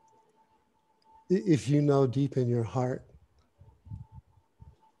 if you know deep in your heart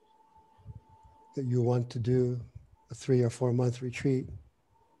that you want to do a 3 or 4 month retreat,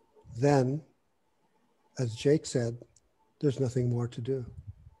 then, as Jake said, there's nothing more to do.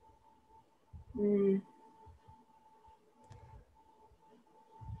 Mm.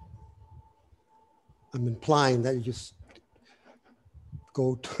 I'm implying that you just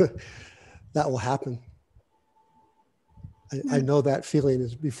go to, that will happen. I know that feeling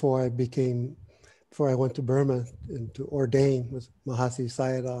is before I went to Burma and to ordain with Mahasi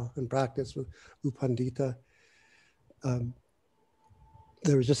Sayadaw and practice with U Pandita.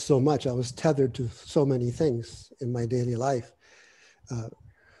 There was just so much. I was tethered to so many things in my daily life.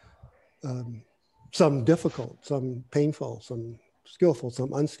 Some difficult, some painful, some skillful,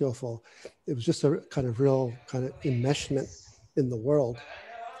 some unskillful. It was just a kind of real kind of enmeshment in the world.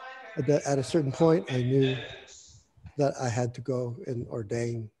 At a certain point, I knew that I had to go and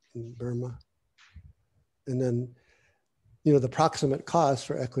ordain in Burma. And then, you know, the proximate cause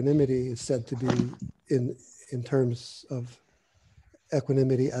for equanimity is said to be in terms of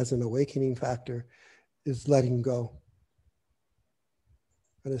equanimity as an awakening factor is letting go.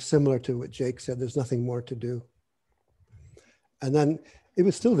 And it's similar to what Jake said, there's nothing more to do. And then it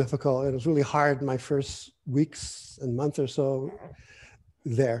was still difficult. It was really hard my first weeks and month or so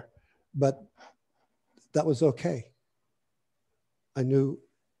there, but that was okay. I knew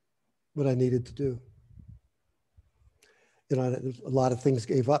what I needed to do. You know, a lot of things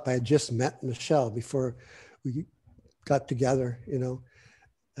gave up. I had just met Michelle before we got together, you know,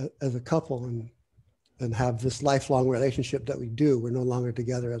 as a couple and have this lifelong relationship that we do. We're no longer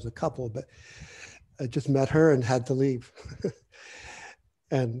together as a couple, but I just met her and had to leave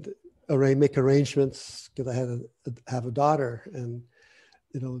and make arrangements because I had have a daughter, and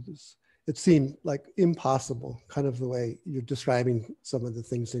you know, it seemed like impossible, kind of the way you're describing some of the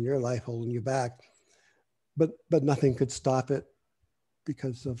things in your life holding you back, but nothing could stop it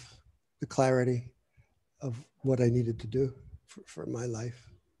because of the clarity of what I needed to do for my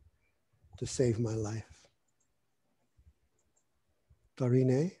life, to save my life.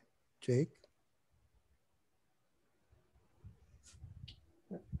 Darine, Jake?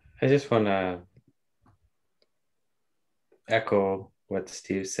 I just want to echo what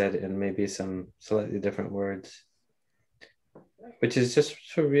Steve said in maybe some slightly different words, which is just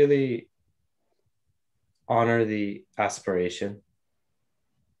to really honor the aspiration,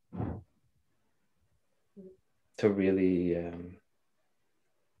 to really,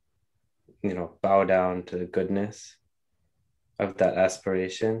 you know, bow down to the goodness of that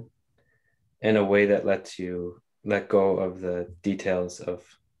aspiration in a way that lets you let go of the details of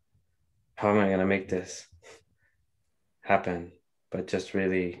how am I going to make this happen, but just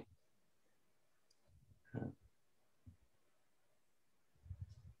really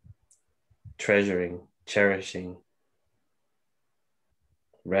treasuring, cherishing,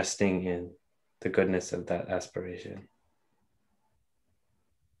 resting in the goodness of that aspiration,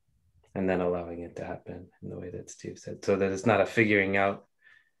 and then allowing it to happen in the way that Steve said, so that it's not a figuring out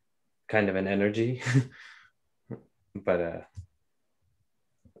kind of an energy, but a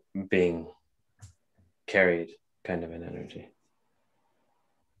being carried kind of an energy.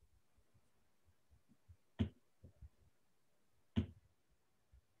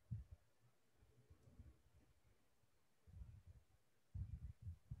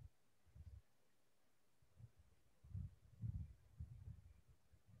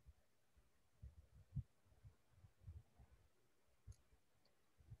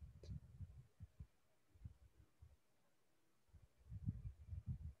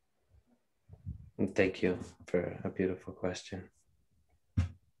 And thank you for a beautiful question.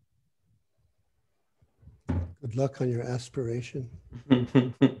 Good luck on your aspiration. A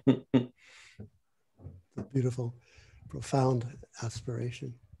beautiful, profound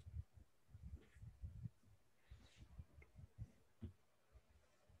aspiration.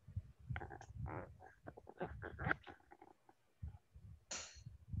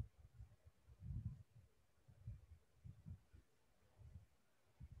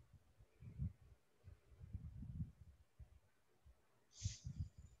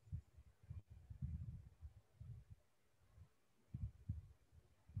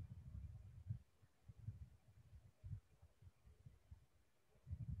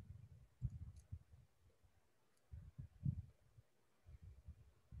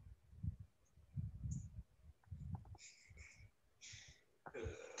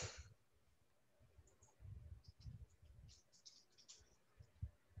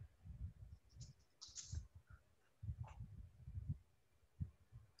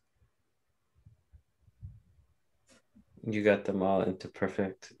 You got them all into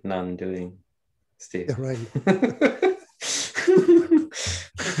perfect non-doing, Steve. Yeah, right.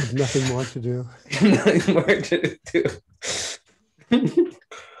 There's nothing more to do. Nothing more to do.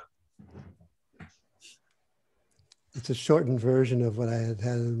 It's a shortened version of what I had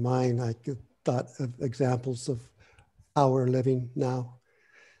in mind. I thought of examples of how we're living now.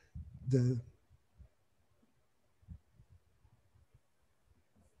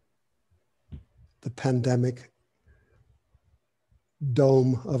 the pandemic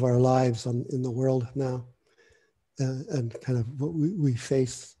dome of our lives in the world now, and kind of what we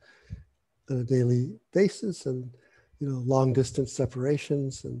face on a daily basis, and long distance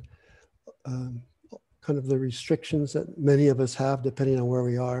separations, and kind of the restrictions that many of us have depending on where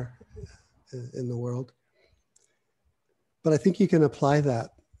we are in the world. But I think you can apply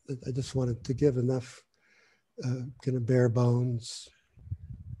that. I just wanted to give enough kind of bare bones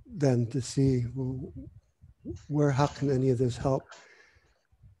then to see how can any of this help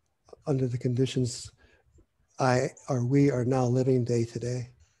under the conditions we are now living day to day.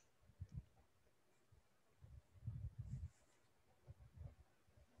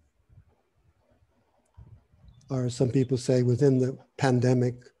 Or some people say within the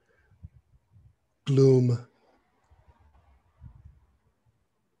pandemic gloom,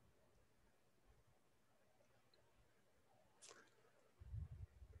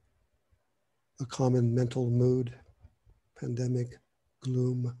 a common mental mood, pandemic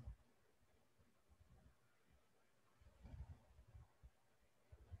gloom.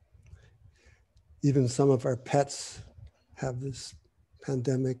 Even some of our pets have this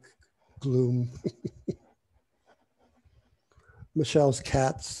pandemic gloom. Michelle's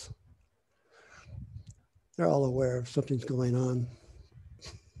cats, they're all aware of something's going on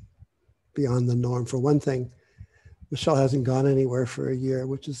beyond the norm. For one thing, Michelle hasn't gone anywhere for a year,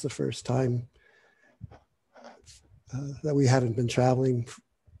 which is the first time that we haven't been traveling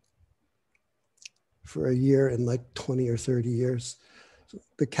for a year in like 20 or 30 years. So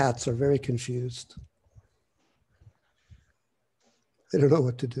the cats are very confused. They don't know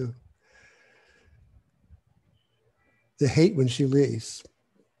what to do. They hate when she leaves,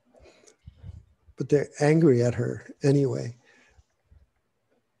 but they're angry at her anyway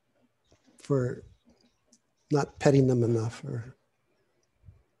for not petting them enough, or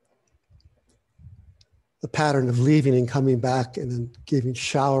the pattern of leaving and coming back and then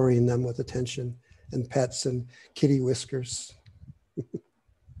showering them with attention and pets and kitty whiskers.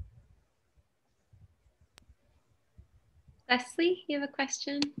 Leslie, you have a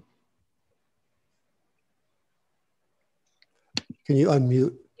question? Can you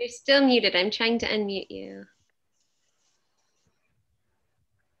unmute? You're still muted. I'm trying to unmute you.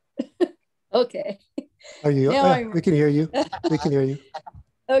 Okay. Are you? We can hear you. We can hear you.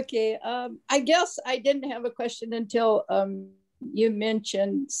 Okay. I guess I didn't have a question until you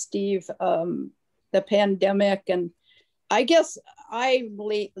mentioned, Steve, the pandemic. And I guess I'm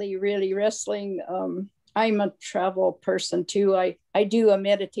lately really wrestling. I'm a travel person too. I do a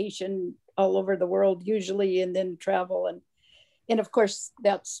meditation all over the world usually, and then travel. And of course,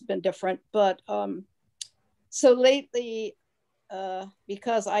 that's been different. But so lately,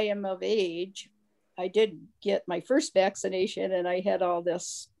 because I am of age, I did get my first vaccination, and I had all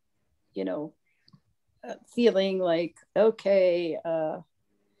this, feeling like, okay,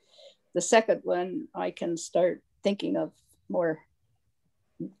 the second one, I can start thinking of more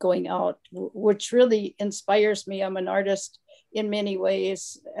going out, which really inspires me. I'm an artist in many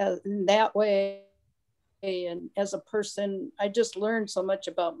ways, in that way. And as a person, I just learned so much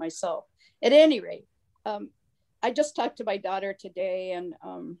about myself. At any rate, I just talked to my daughter today, and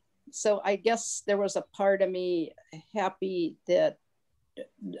so I guess there was a part of me happy that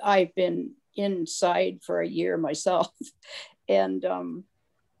I've been inside for a year myself, and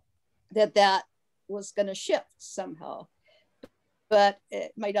that was going to shift somehow. But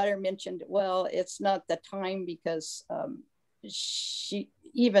my daughter mentioned, well, it's not the time because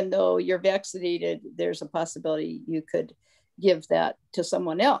even though you're vaccinated, there's a possibility you could give that to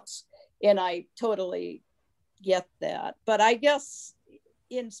someone else. And I totally get that. But I guess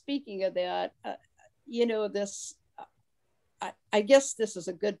in speaking of that, I guess this is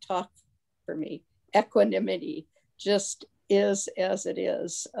a good talk for me. Equanimity just is as it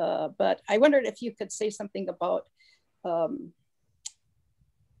is. But I wondered if you could say something about,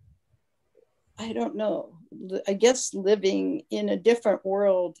 I don't know, I guess living in a different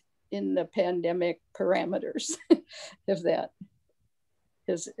world in the pandemic parameters, if that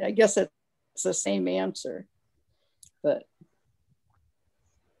is, I guess it's the same answer, but.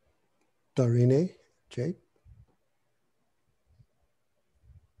 Darine, Jay?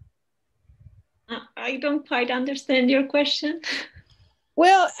 I don't quite understand your question.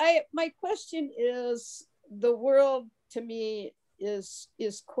 Well, my question is, the world to me is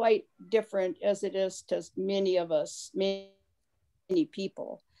quite different as it is to many of us, many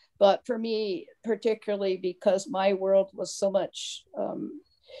people. But for me, particularly because my world was so much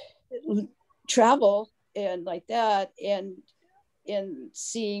travel and like that, and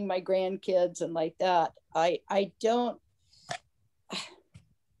seeing my grandkids and like that, I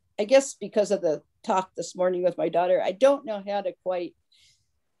guess because of the talk this morning with my daughter. I don't know how to quite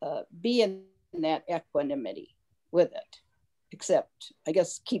be in that equanimity with it, except I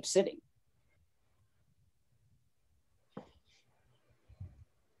guess keep sitting.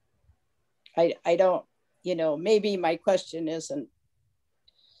 I don't, you know, maybe my question isn't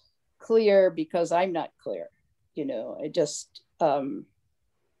clear because I'm not clear, you know. I just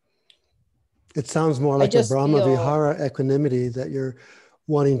it sounds more like a Brahma Vihara equanimity that you're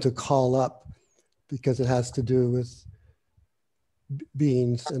wanting to call up, because it has to do with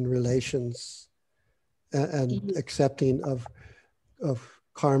beings and relations and accepting of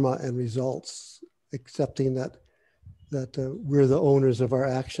karma and results, accepting that we're the owners of our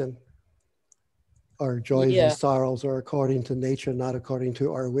action. Our joys and sorrows are according to nature, not according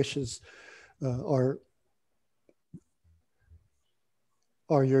to our wishes. Or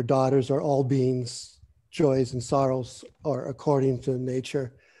your daughters are all beings. Joys and sorrows are according to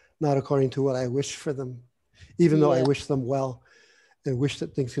nature, not according to what I wish for them. Even though I wish them well and wish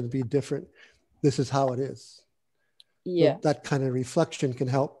that things could be different, this is how it is. Yeah. So that kind of reflection can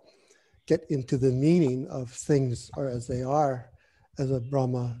help get into the meaning of things are as they are, as a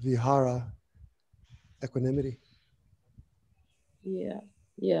Brahma Vihara equanimity. Yeah.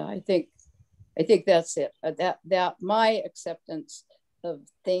 I think that's it. That my acceptance of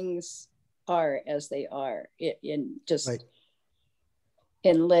things are as they are, in just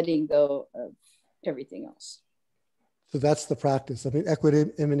in letting go of everything else. So that's the practice. I mean,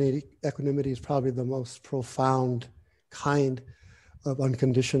 equanimity is probably the most profound kind of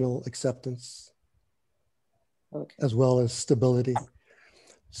unconditional acceptance, as well as stability.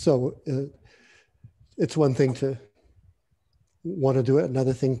 So it's one thing to want to do it,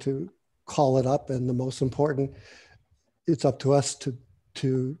 another thing to call it up, and the most important, it's up to us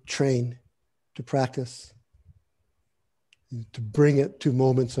to train, to practice, to bring it to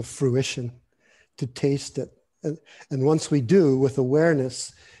moments of fruition, to taste it. And once we do with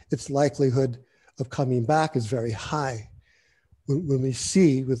awareness, its likelihood of coming back is very high. When we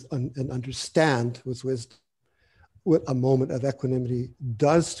see and understand with wisdom what a moment of equanimity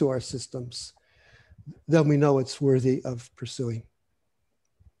does to our systems, then we know it's worthy of pursuing,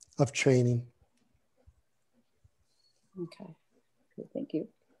 of training. Okay, thank you.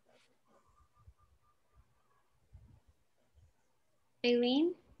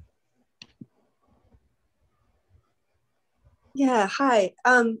 Aileen? Yeah, hi.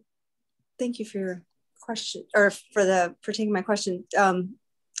 Thank you for your question, or for taking my question.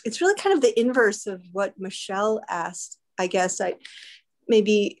 It's really kind of the inverse of what Michelle asked. I guess I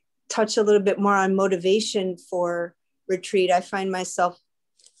maybe touch a little bit more on motivation for retreat. I find myself,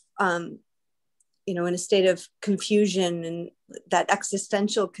 in a state of confusion, and that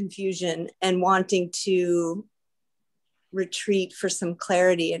existential confusion, and wanting to retreat for some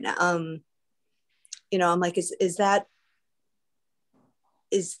clarity. And I'm like, is that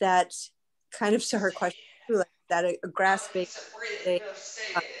kind of, to her question, like that a grasping, I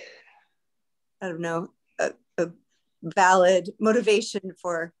don't know, a valid motivation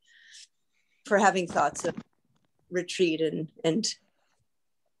for having thoughts of retreat, and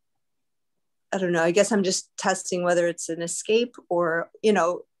I don't know, I guess I'm just testing whether it's an escape, or,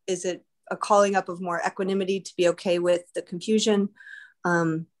 is it a calling up of more equanimity to be okay with the confusion?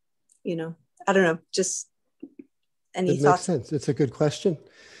 I don't know, just any thoughts? Makes sense. It's a good question.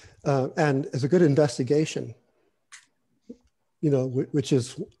 And it's a good investigation, which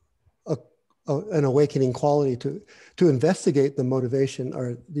is an awakening quality to investigate the motivation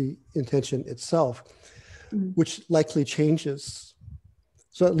or the intention itself, which likely changes.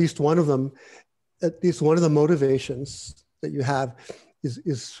 So at least one of the motivations that you have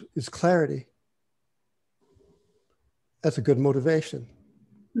is clarity. That's a good motivation.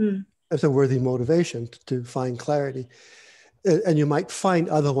 That's a worthy motivation to find clarity. And you might find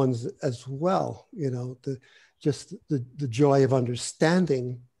other ones as well, the joy of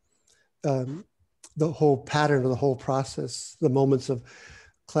understanding the whole pattern of the whole process, the moments of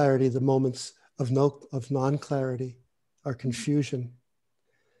clarity, the moments of non-clarity or confusion.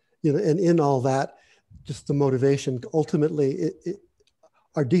 And in all that, just the motivation, ultimately,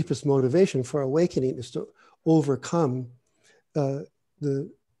 our deepest motivation for awakening is to overcome the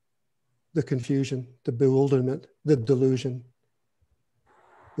confusion, the bewilderment, the delusion,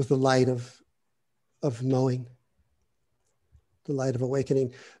 with the light of knowing, the light of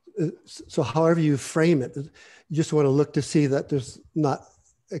awakening. So however you frame it, you just want to look to see that there's not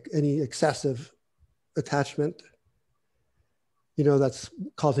any excessive attachment, that's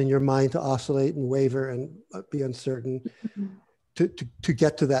causing your mind to oscillate and waver and be uncertain, to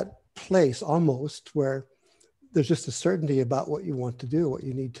get to that place almost where there's just a certainty about what you want to do, what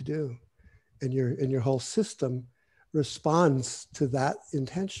you need to do. and your whole system responds to that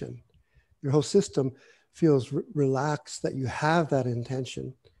intention. Your whole system feels relaxed that you have that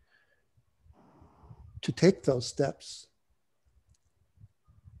intention to take those steps,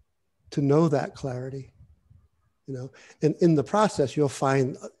 to know that clarity, you know. And in the process, you'll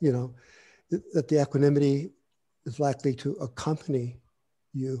find, you know, that the equanimity is likely to accompany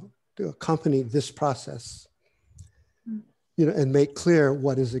you, to accompany this process, you know, and make clear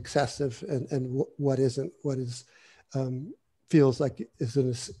what is excessive and what isn't, what is feels like is an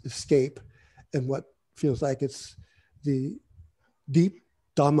escape, and what feels like it's the deep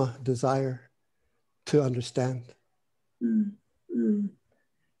Dhamma desire to understand. Mm, mm,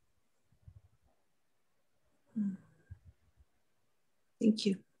 mm. Thank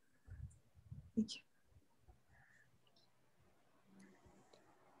you. Thank you.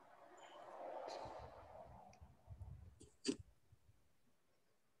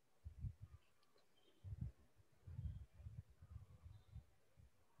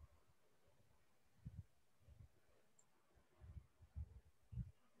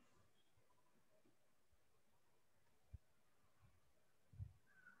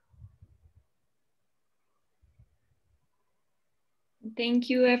 Thank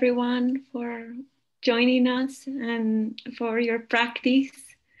you, everyone, for joining us and for your practice.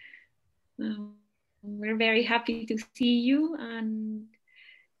 We're very happy to see you, and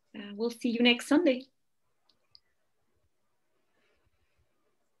we'll see you next Sunday.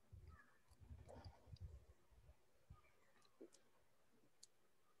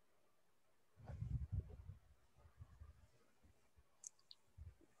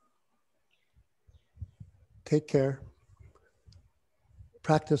 Take care.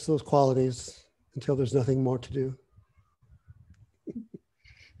 Practice those qualities until there's nothing more to do.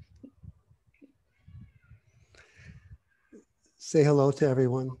 Say hello to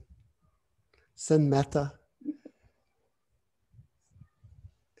everyone. Send metta.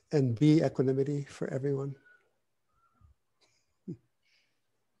 And be equanimity for everyone. And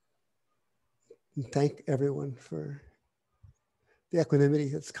thank everyone for the equanimity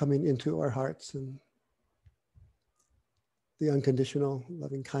that's coming into our hearts, and the unconditional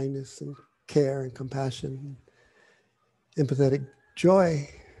loving kindness and care and compassion, empathetic joy.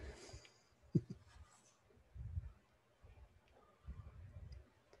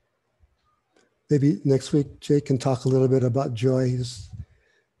 Maybe next week, Jay can talk a little bit about joy.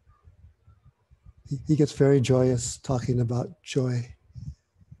 He gets very joyous talking about joy.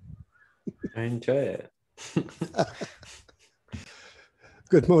 I enjoy it.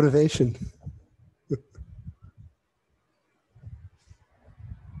 Good motivation.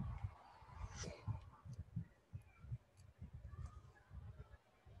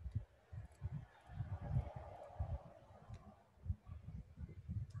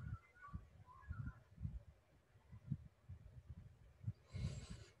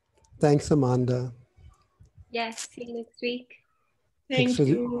 Thanks, Amanda. Yes, see you next week. Thank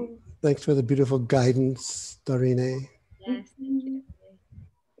you. Thanks for the beautiful guidance, Darine. Yes, thank you.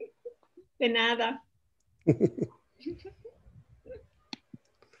 De nada.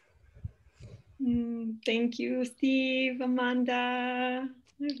 Thank you, Steve, Amanda,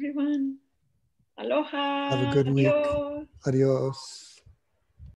 everyone. Aloha. Have a good week. Adios. Adios.